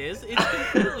 Yes, it is. It's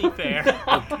completely fair.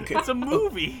 Okay. It's a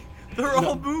movie. They're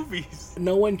all movies.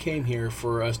 No one came here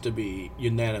for us to be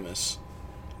unanimous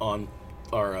on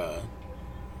our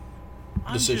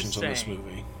decisions on this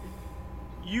movie.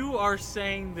 You are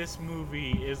saying this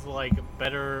movie is like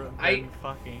better than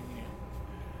fucking.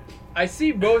 I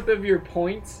see both of your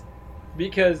points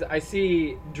because I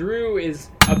see Drew is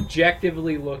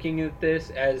objectively looking at this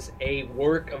as a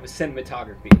work of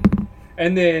cinematography.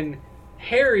 And then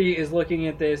Harry is looking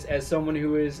at this as someone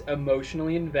who is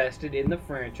emotionally invested in the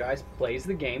franchise, plays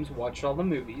the games, watched all the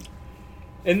movies.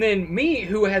 And then me,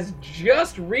 who has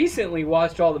just recently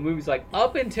watched all the movies, like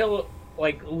up until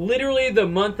like literally the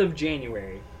month of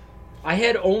January, I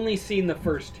had only seen the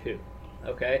first two.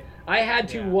 Okay? I had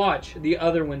to watch the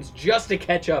other ones just to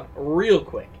catch up real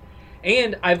quick.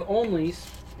 And I've only,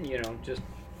 just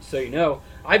so you know,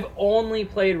 I've only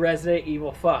played Resident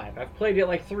Evil 5. I've played it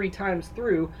like 3 times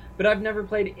through, but I've never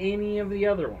played any of the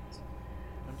other ones.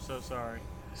 I'm so sorry.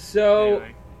 So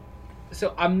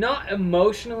I'm not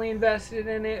emotionally invested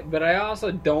in it, but I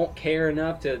also don't care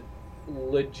enough to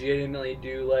legitimately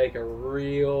do like a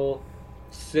real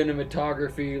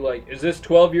cinematography, like, is this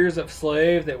 12 Years a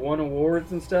Slave that won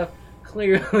awards and stuff?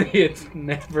 Clearly it's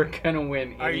never gonna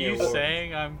win any Are you awards.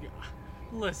 saying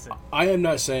listen, I am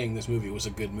not saying this movie was a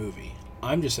good movie.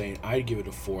 I'm just saying I'd give it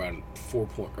a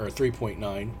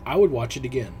 3.9. I would watch it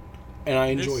again, and I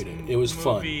enjoyed it. It was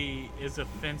fun. This movie is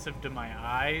offensive to my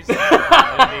eyes. The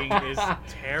editing is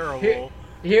terrible.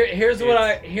 Here's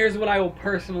what I will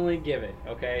personally give it.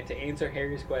 Okay, to answer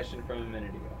Harry's question from a minute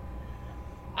ago,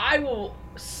 I will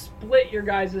split your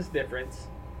guys' difference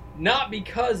not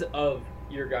because of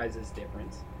your guys'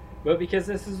 difference, but because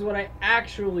this is what I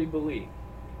actually believe.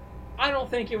 I don't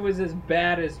think it was as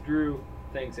bad as Drew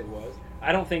thinks it was.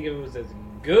 I don't think it was as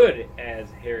good as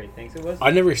Harry thinks it was.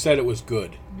 I never said it was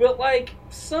good. But like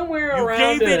somewhere You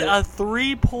around gave it a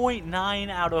 3.9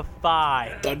 out of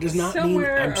 5. That does not mean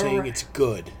I'm saying it's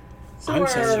good. I'm saying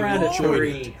somewhere around you a enjoyed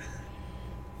 3. it.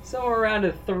 Somewhere around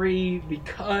a 3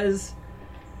 because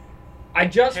I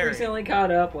just Harry. recently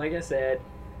caught up, like I said.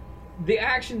 The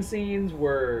action scenes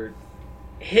were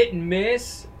hit and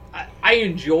miss. I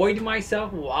enjoyed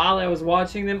myself while I was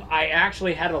watching them. I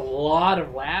actually had a lot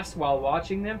of laughs while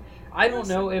watching them. I don't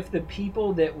know if the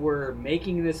people that were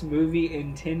making this movie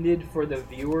intended for the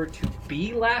viewer to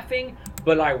be laughing,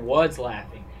 but I was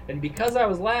laughing. And because I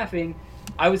was laughing,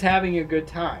 I was having a good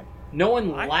time. No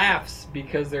one laughs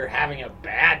because they're having a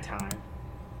bad time.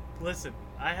 Listen,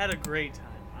 I had a great time.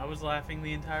 I was laughing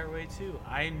the entire way too.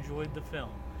 I enjoyed the film.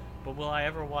 But will I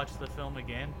ever watch the film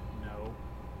again? No.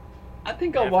 I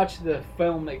think I'll watch the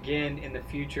film again in the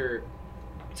future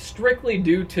strictly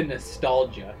due to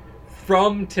nostalgia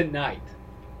from tonight.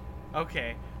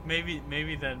 Okay, maybe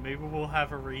then. Maybe we'll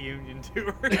have a reunion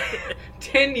tour.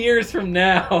 10 years from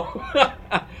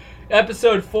now.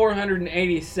 Episode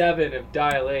 487 of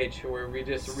Dial H, where we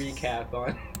just recap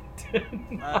on.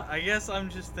 I guess I'm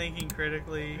just thinking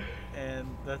critically, and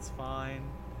that's fine.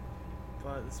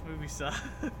 But this movie sucks.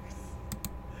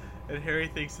 And Harry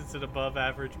thinks it's an above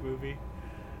average movie.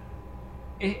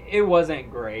 It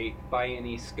wasn't great by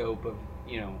any scope of,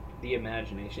 the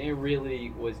imagination. It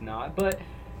really was not. But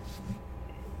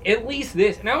at least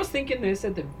this, and I was thinking this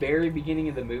at the very beginning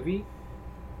of the movie,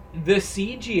 the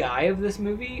CGI of this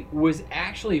movie was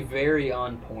actually very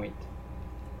on point.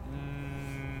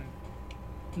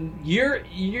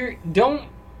 You don't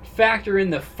factor in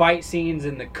the fight scenes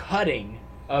and the cutting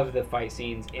of the fight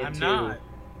scenes into. I'm not.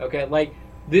 Okay, like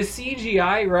the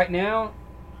CGI right now,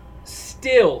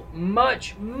 still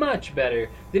much better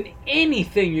than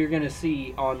anything you're gonna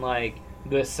see on like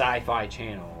the Sci-Fi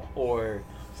Channel or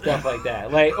stuff like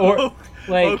that. Like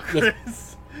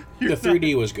Chris, the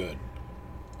 3D was good.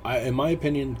 In my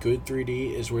opinion, good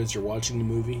 3D is where as you're watching the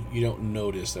movie, you don't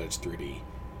notice that it's 3D.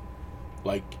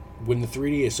 Like when the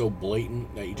 3D is so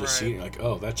blatant that you just see it, you're like,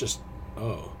 oh, that's just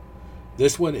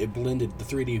This one, the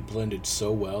 3D blended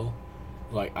so well.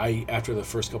 Like after the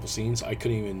first couple scenes, I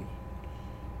couldn't even.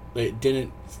 It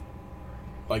didn't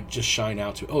like just shine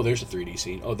out to. Oh, there's a 3D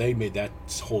scene. Oh, they made that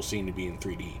whole scene to be in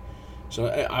 3D. So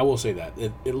I will say that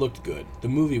it looked good. The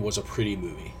movie was a pretty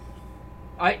movie.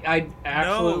 I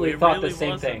absolutely it thought really the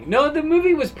same wasn't. thing. No, the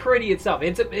movie was pretty itself.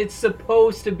 It's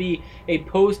supposed to be a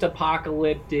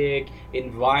post-apocalyptic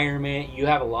environment. You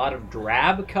have a lot of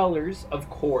drab colors, of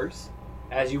course,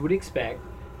 as you would expect.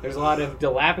 There's a lot of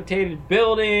dilapidated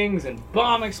buildings and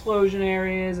bomb explosion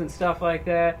areas and stuff like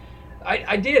that.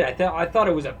 I thought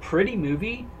it was a pretty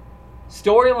movie.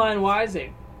 Storyline-wise,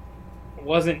 it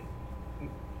wasn't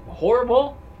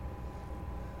horrible.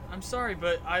 I'm sorry,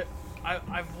 but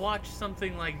I've watched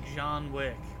something like John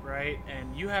Wick, right?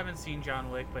 And you haven't seen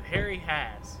John Wick, but Harry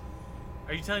has.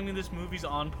 Are you telling me this movie's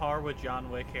on par with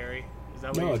John Wick, Harry? Is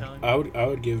that what you're telling me? I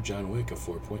would give John Wick a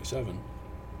 4.7.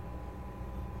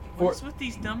 What's with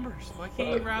these numbers? Why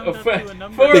can't you round up to a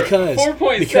number? Because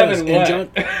 4.7 what? John,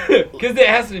 because it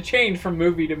has to change from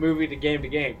movie to movie to game to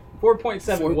game.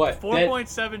 4.7 what?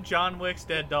 4.7 John Wick's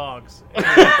Dead Dogs.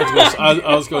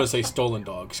 I was going to say Stolen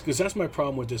Dogs, because that's my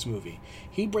problem with this movie.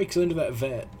 He breaks into that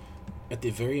vet at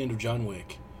the very end of John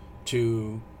Wick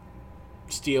to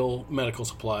steal medical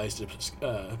supplies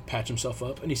to patch himself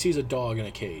up, and he sees a dog in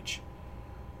a cage.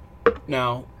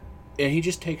 Now, and he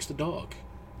just takes the dog.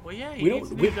 Well, yeah, we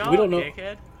don't know.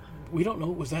 Dickhead. We don't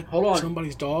know. Was that Hold on.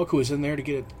 somebody's dog who was in there to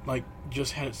get it,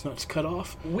 just had its nuts cut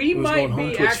off? We It was might going home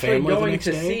be to its actually family the going next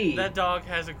to day? see. That dog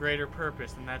has a greater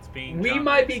purpose, and that's being. We John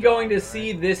might Wick's be going dog, to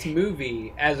see right? this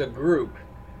movie as a group.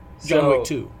 John So- Wick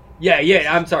 2.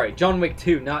 Yeah. I'm sorry, John Wick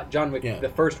 2, not John Wick the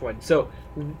first one. So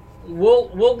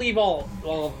we'll leave all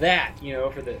of that,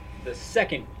 for the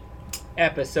second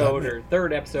episode or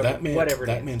third episode, or whatever it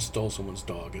is. That man stole someone's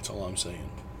dog. That's all I'm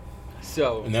saying.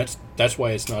 So And that's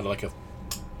why it's not like a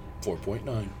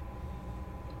 4.9.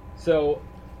 So,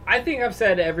 I think I've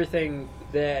said everything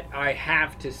that I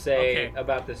have to say Okay.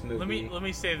 about this movie. Let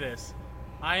me say this.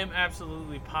 I am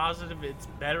absolutely positive it's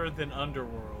better than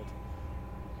Underworld,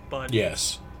 but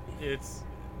Yes. it's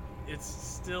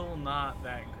still not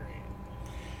that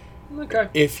great. Okay.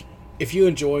 If you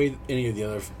enjoy any of the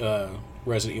other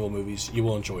Resident Evil movies, you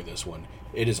will enjoy this one.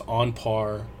 It is on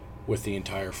par with the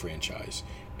entire franchise.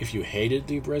 If you hated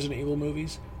the Resident Evil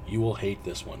movies, you will hate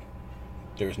this one.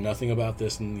 There's nothing about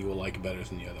this and you will like better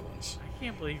than the other ones. I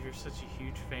can't believe you're such a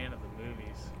huge fan of the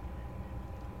movies.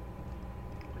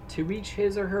 To each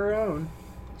his or her own.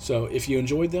 So if you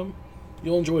enjoyed them,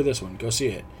 you'll enjoy this one. Go see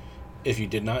it. If you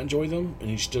did not enjoy them and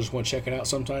you just want to check it out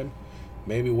sometime,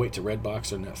 maybe wait to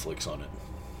Redbox or Netflix on it.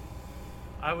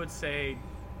 I would say,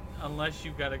 unless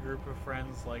you've got a group of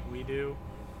friends like we do,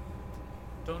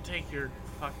 don't take your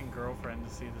fucking girlfriend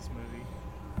to see this movie.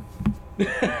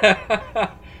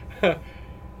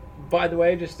 By the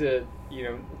way, just to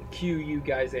cue you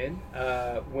guys in,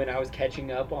 when I was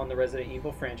catching up on the Resident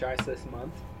Evil franchise this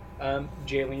month,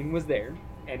 Jaylene was there,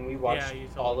 and we watched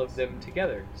all of them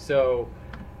together. So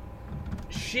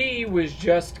she was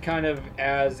just kind of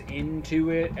as into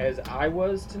it as I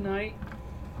was tonight,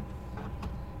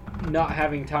 not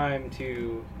having time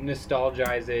to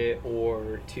nostalgize it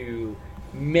or to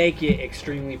make it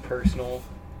extremely personal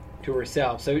to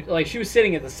herself. So like she was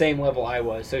sitting at the same level I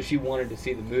was, so she wanted to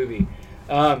see the movie.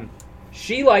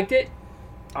 She liked it.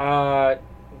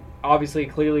 Obviously,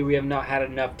 clearly we have not had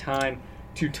enough time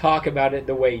to talk about it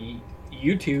the way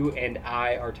you two and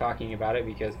I are talking about it,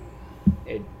 because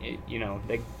it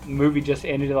the movie just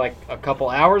ended like a couple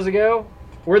hours ago.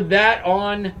 We're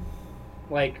on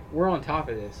top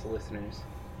of this, listeners.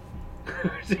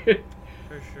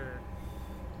 For sure.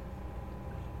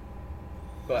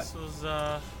 But this was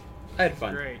I had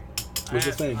fun. great. What's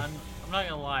the thing? I'm not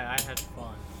gonna lie, I had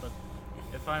fun. But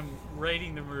if I'm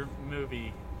rating the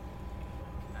movie,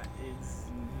 it's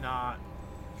not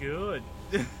good.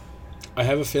 I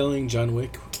have a feeling John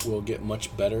Wick will get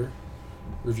much better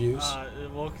reviews.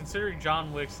 Well, considering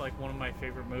John Wick's like one of my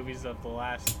favorite movies of the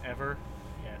last ever,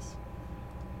 yes.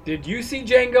 Did you see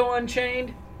Django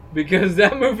Unchained? Because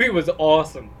that movie was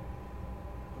awesome.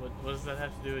 What does that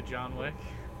have to do with John Wick?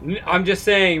 I'm just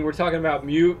saying, we're talking about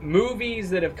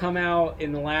movies that have come out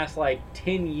in the last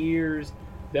 10 years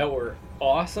that were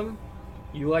awesome.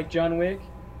 You like John Wick?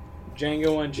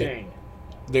 Django Unchained.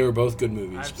 Yeah. They were both good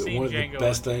movies, I've but seen one of Django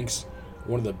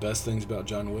the best things about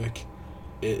John Wick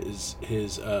is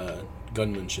his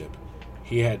gunmanship.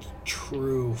 He had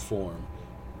true form.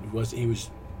 He was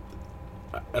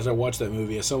as I watched that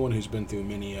movie, as someone who's been through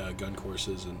many gun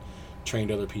courses and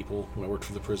trained other people when I worked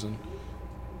for the prison,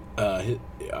 I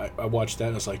watched that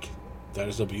and I was like, that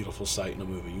is a beautiful sight in a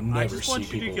movie. You never see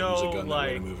people use a gun that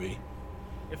way in a movie.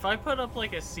 If I put up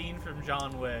a scene from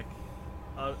John Wick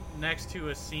next to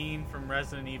a scene from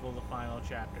Resident Evil: The Final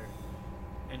Chapter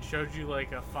and showed you a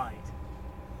fight,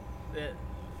 the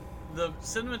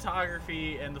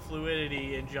cinematography and the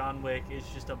fluidity in John Wick is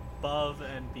just above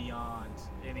and beyond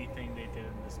anything they did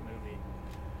in this movie.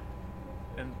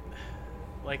 And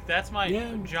that's my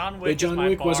John Wick. John is my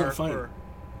Wick bar wasn't fighting. for,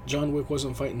 John Wick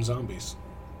wasn't fighting zombies.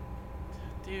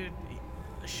 dude.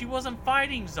 She wasn't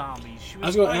fighting zombies. She was I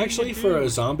was going fighting actually a for a dude.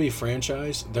 zombie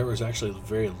franchise. There was actually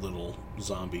very little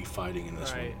zombie fighting in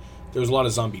this Right. one. There was a lot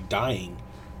of zombie dying,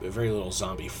 but very little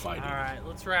zombie fighting. All right,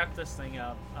 let's wrap this thing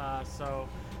up. So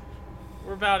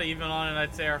we're about even on it.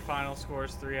 I'd say our final score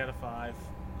is 3 out of 5.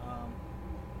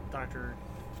 Dr.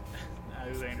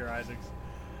 Alexander Isaacs.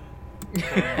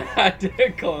 I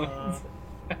did clones.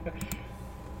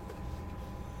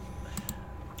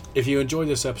 If you enjoyed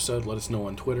this episode, let us know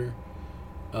on Twitter.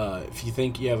 If you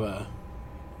think you have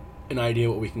an idea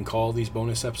what we can call these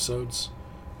bonus episodes,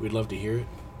 we'd love to hear it.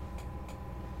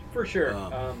 For sure.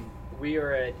 We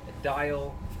are at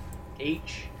dial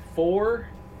H4,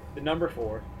 the number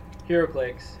 4,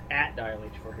 HeroClix, at dial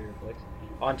H4 HeroClix.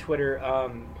 On Twitter,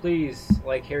 please,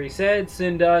 like Harry said,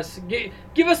 send us,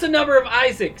 give us a number of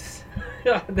Isaacs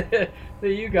that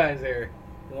you guys are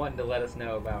wanting to let us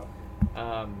know about.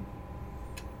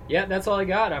 Yeah, that's all I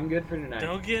got. I'm good for tonight.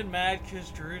 Don't get mad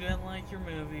because Drew didn't like your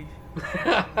movie.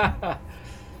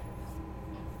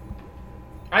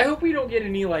 I hope we don't get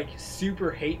any super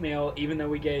hate mail, even though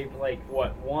we gave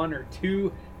 1 or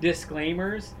 2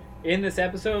 disclaimers in this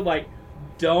episode.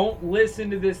 Don't listen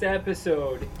to this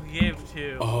episode. We gave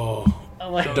 2. Oh,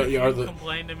 So if you you are the-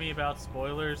 complain to me about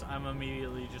spoilers, I'm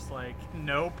immediately just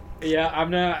nope. Yeah, I'm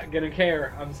not gonna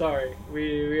care. I'm sorry.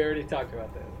 We already talked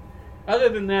about that. Other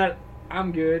than that,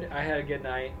 I'm good. I had a good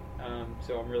night.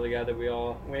 So I'm really glad that we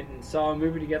all went and saw a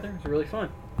movie together. It was really fun.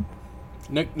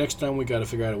 Next time we got to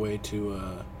figure out a way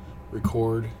to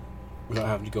record without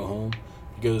having to go home,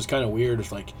 because it's kind of weird.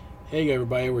 It's hey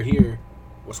everybody, we're here.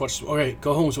 Let's watch this. Okay,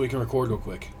 go home so we can record real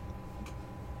quick.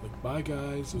 Bye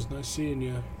guys. It was nice seeing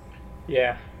you.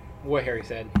 Yeah, what Harry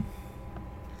said.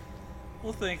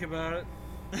 We'll think about it.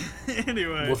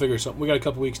 Anyway. We'll figure something. We got a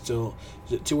couple weeks till.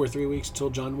 Is it 2 or 3 weeks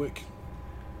till John Wick?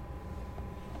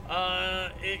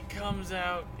 It comes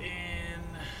out in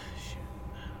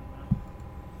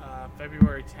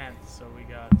February 10th, so we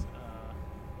got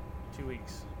 2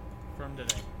 weeks from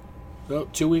today. So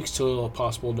 2 weeks till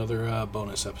possible another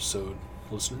bonus episode,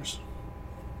 listeners.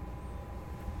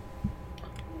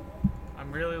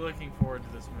 I'm really looking forward to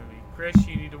this movie. Chris,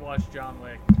 you need to watch John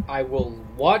Wick. I will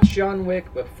watch John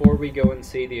Wick before we go and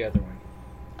see the other one.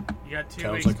 You got 2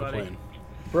 Sounds weeks, like buddy. a plan.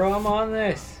 Bro, I'm on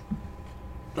this.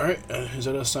 All right, is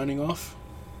that us signing off?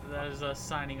 That is us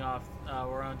signing off.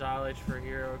 We're on Dial H for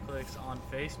Hero Clicks on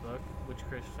Facebook, which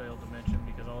Chris failed to mention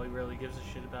because all he really gives a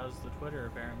shit about is the Twitter,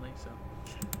 apparently. So.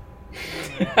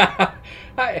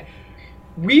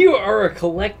 We are a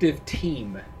collective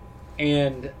team,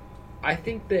 and I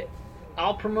think that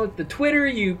I'll promote the Twitter,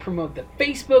 you promote the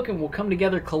Facebook, and we'll come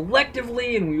together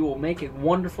collectively, and we will make a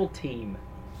wonderful team.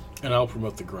 And I'll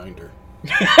promote the grinder.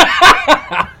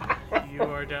 You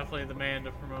are definitely the man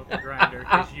to promote the grinder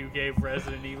because you gave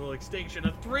Resident Evil Extinction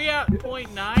a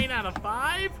 3.9 out of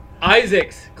 5?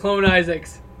 Isaacs. Clone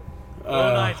Isaacs.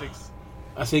 Clone Isaacs.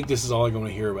 I think this is all I'm going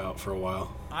to hear about for a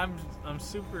while. I'm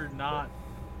super not,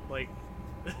 like...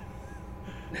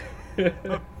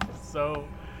 so...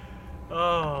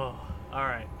 Oh...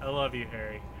 Alright, I love you,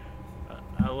 Harry.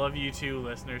 I love you too,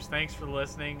 listeners. Thanks for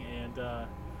listening, and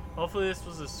hopefully this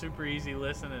was a super easy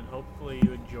listen, and hopefully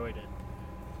you enjoyed it.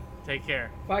 Take care.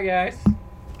 Bye, guys.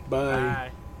 Bye.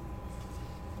 Bye.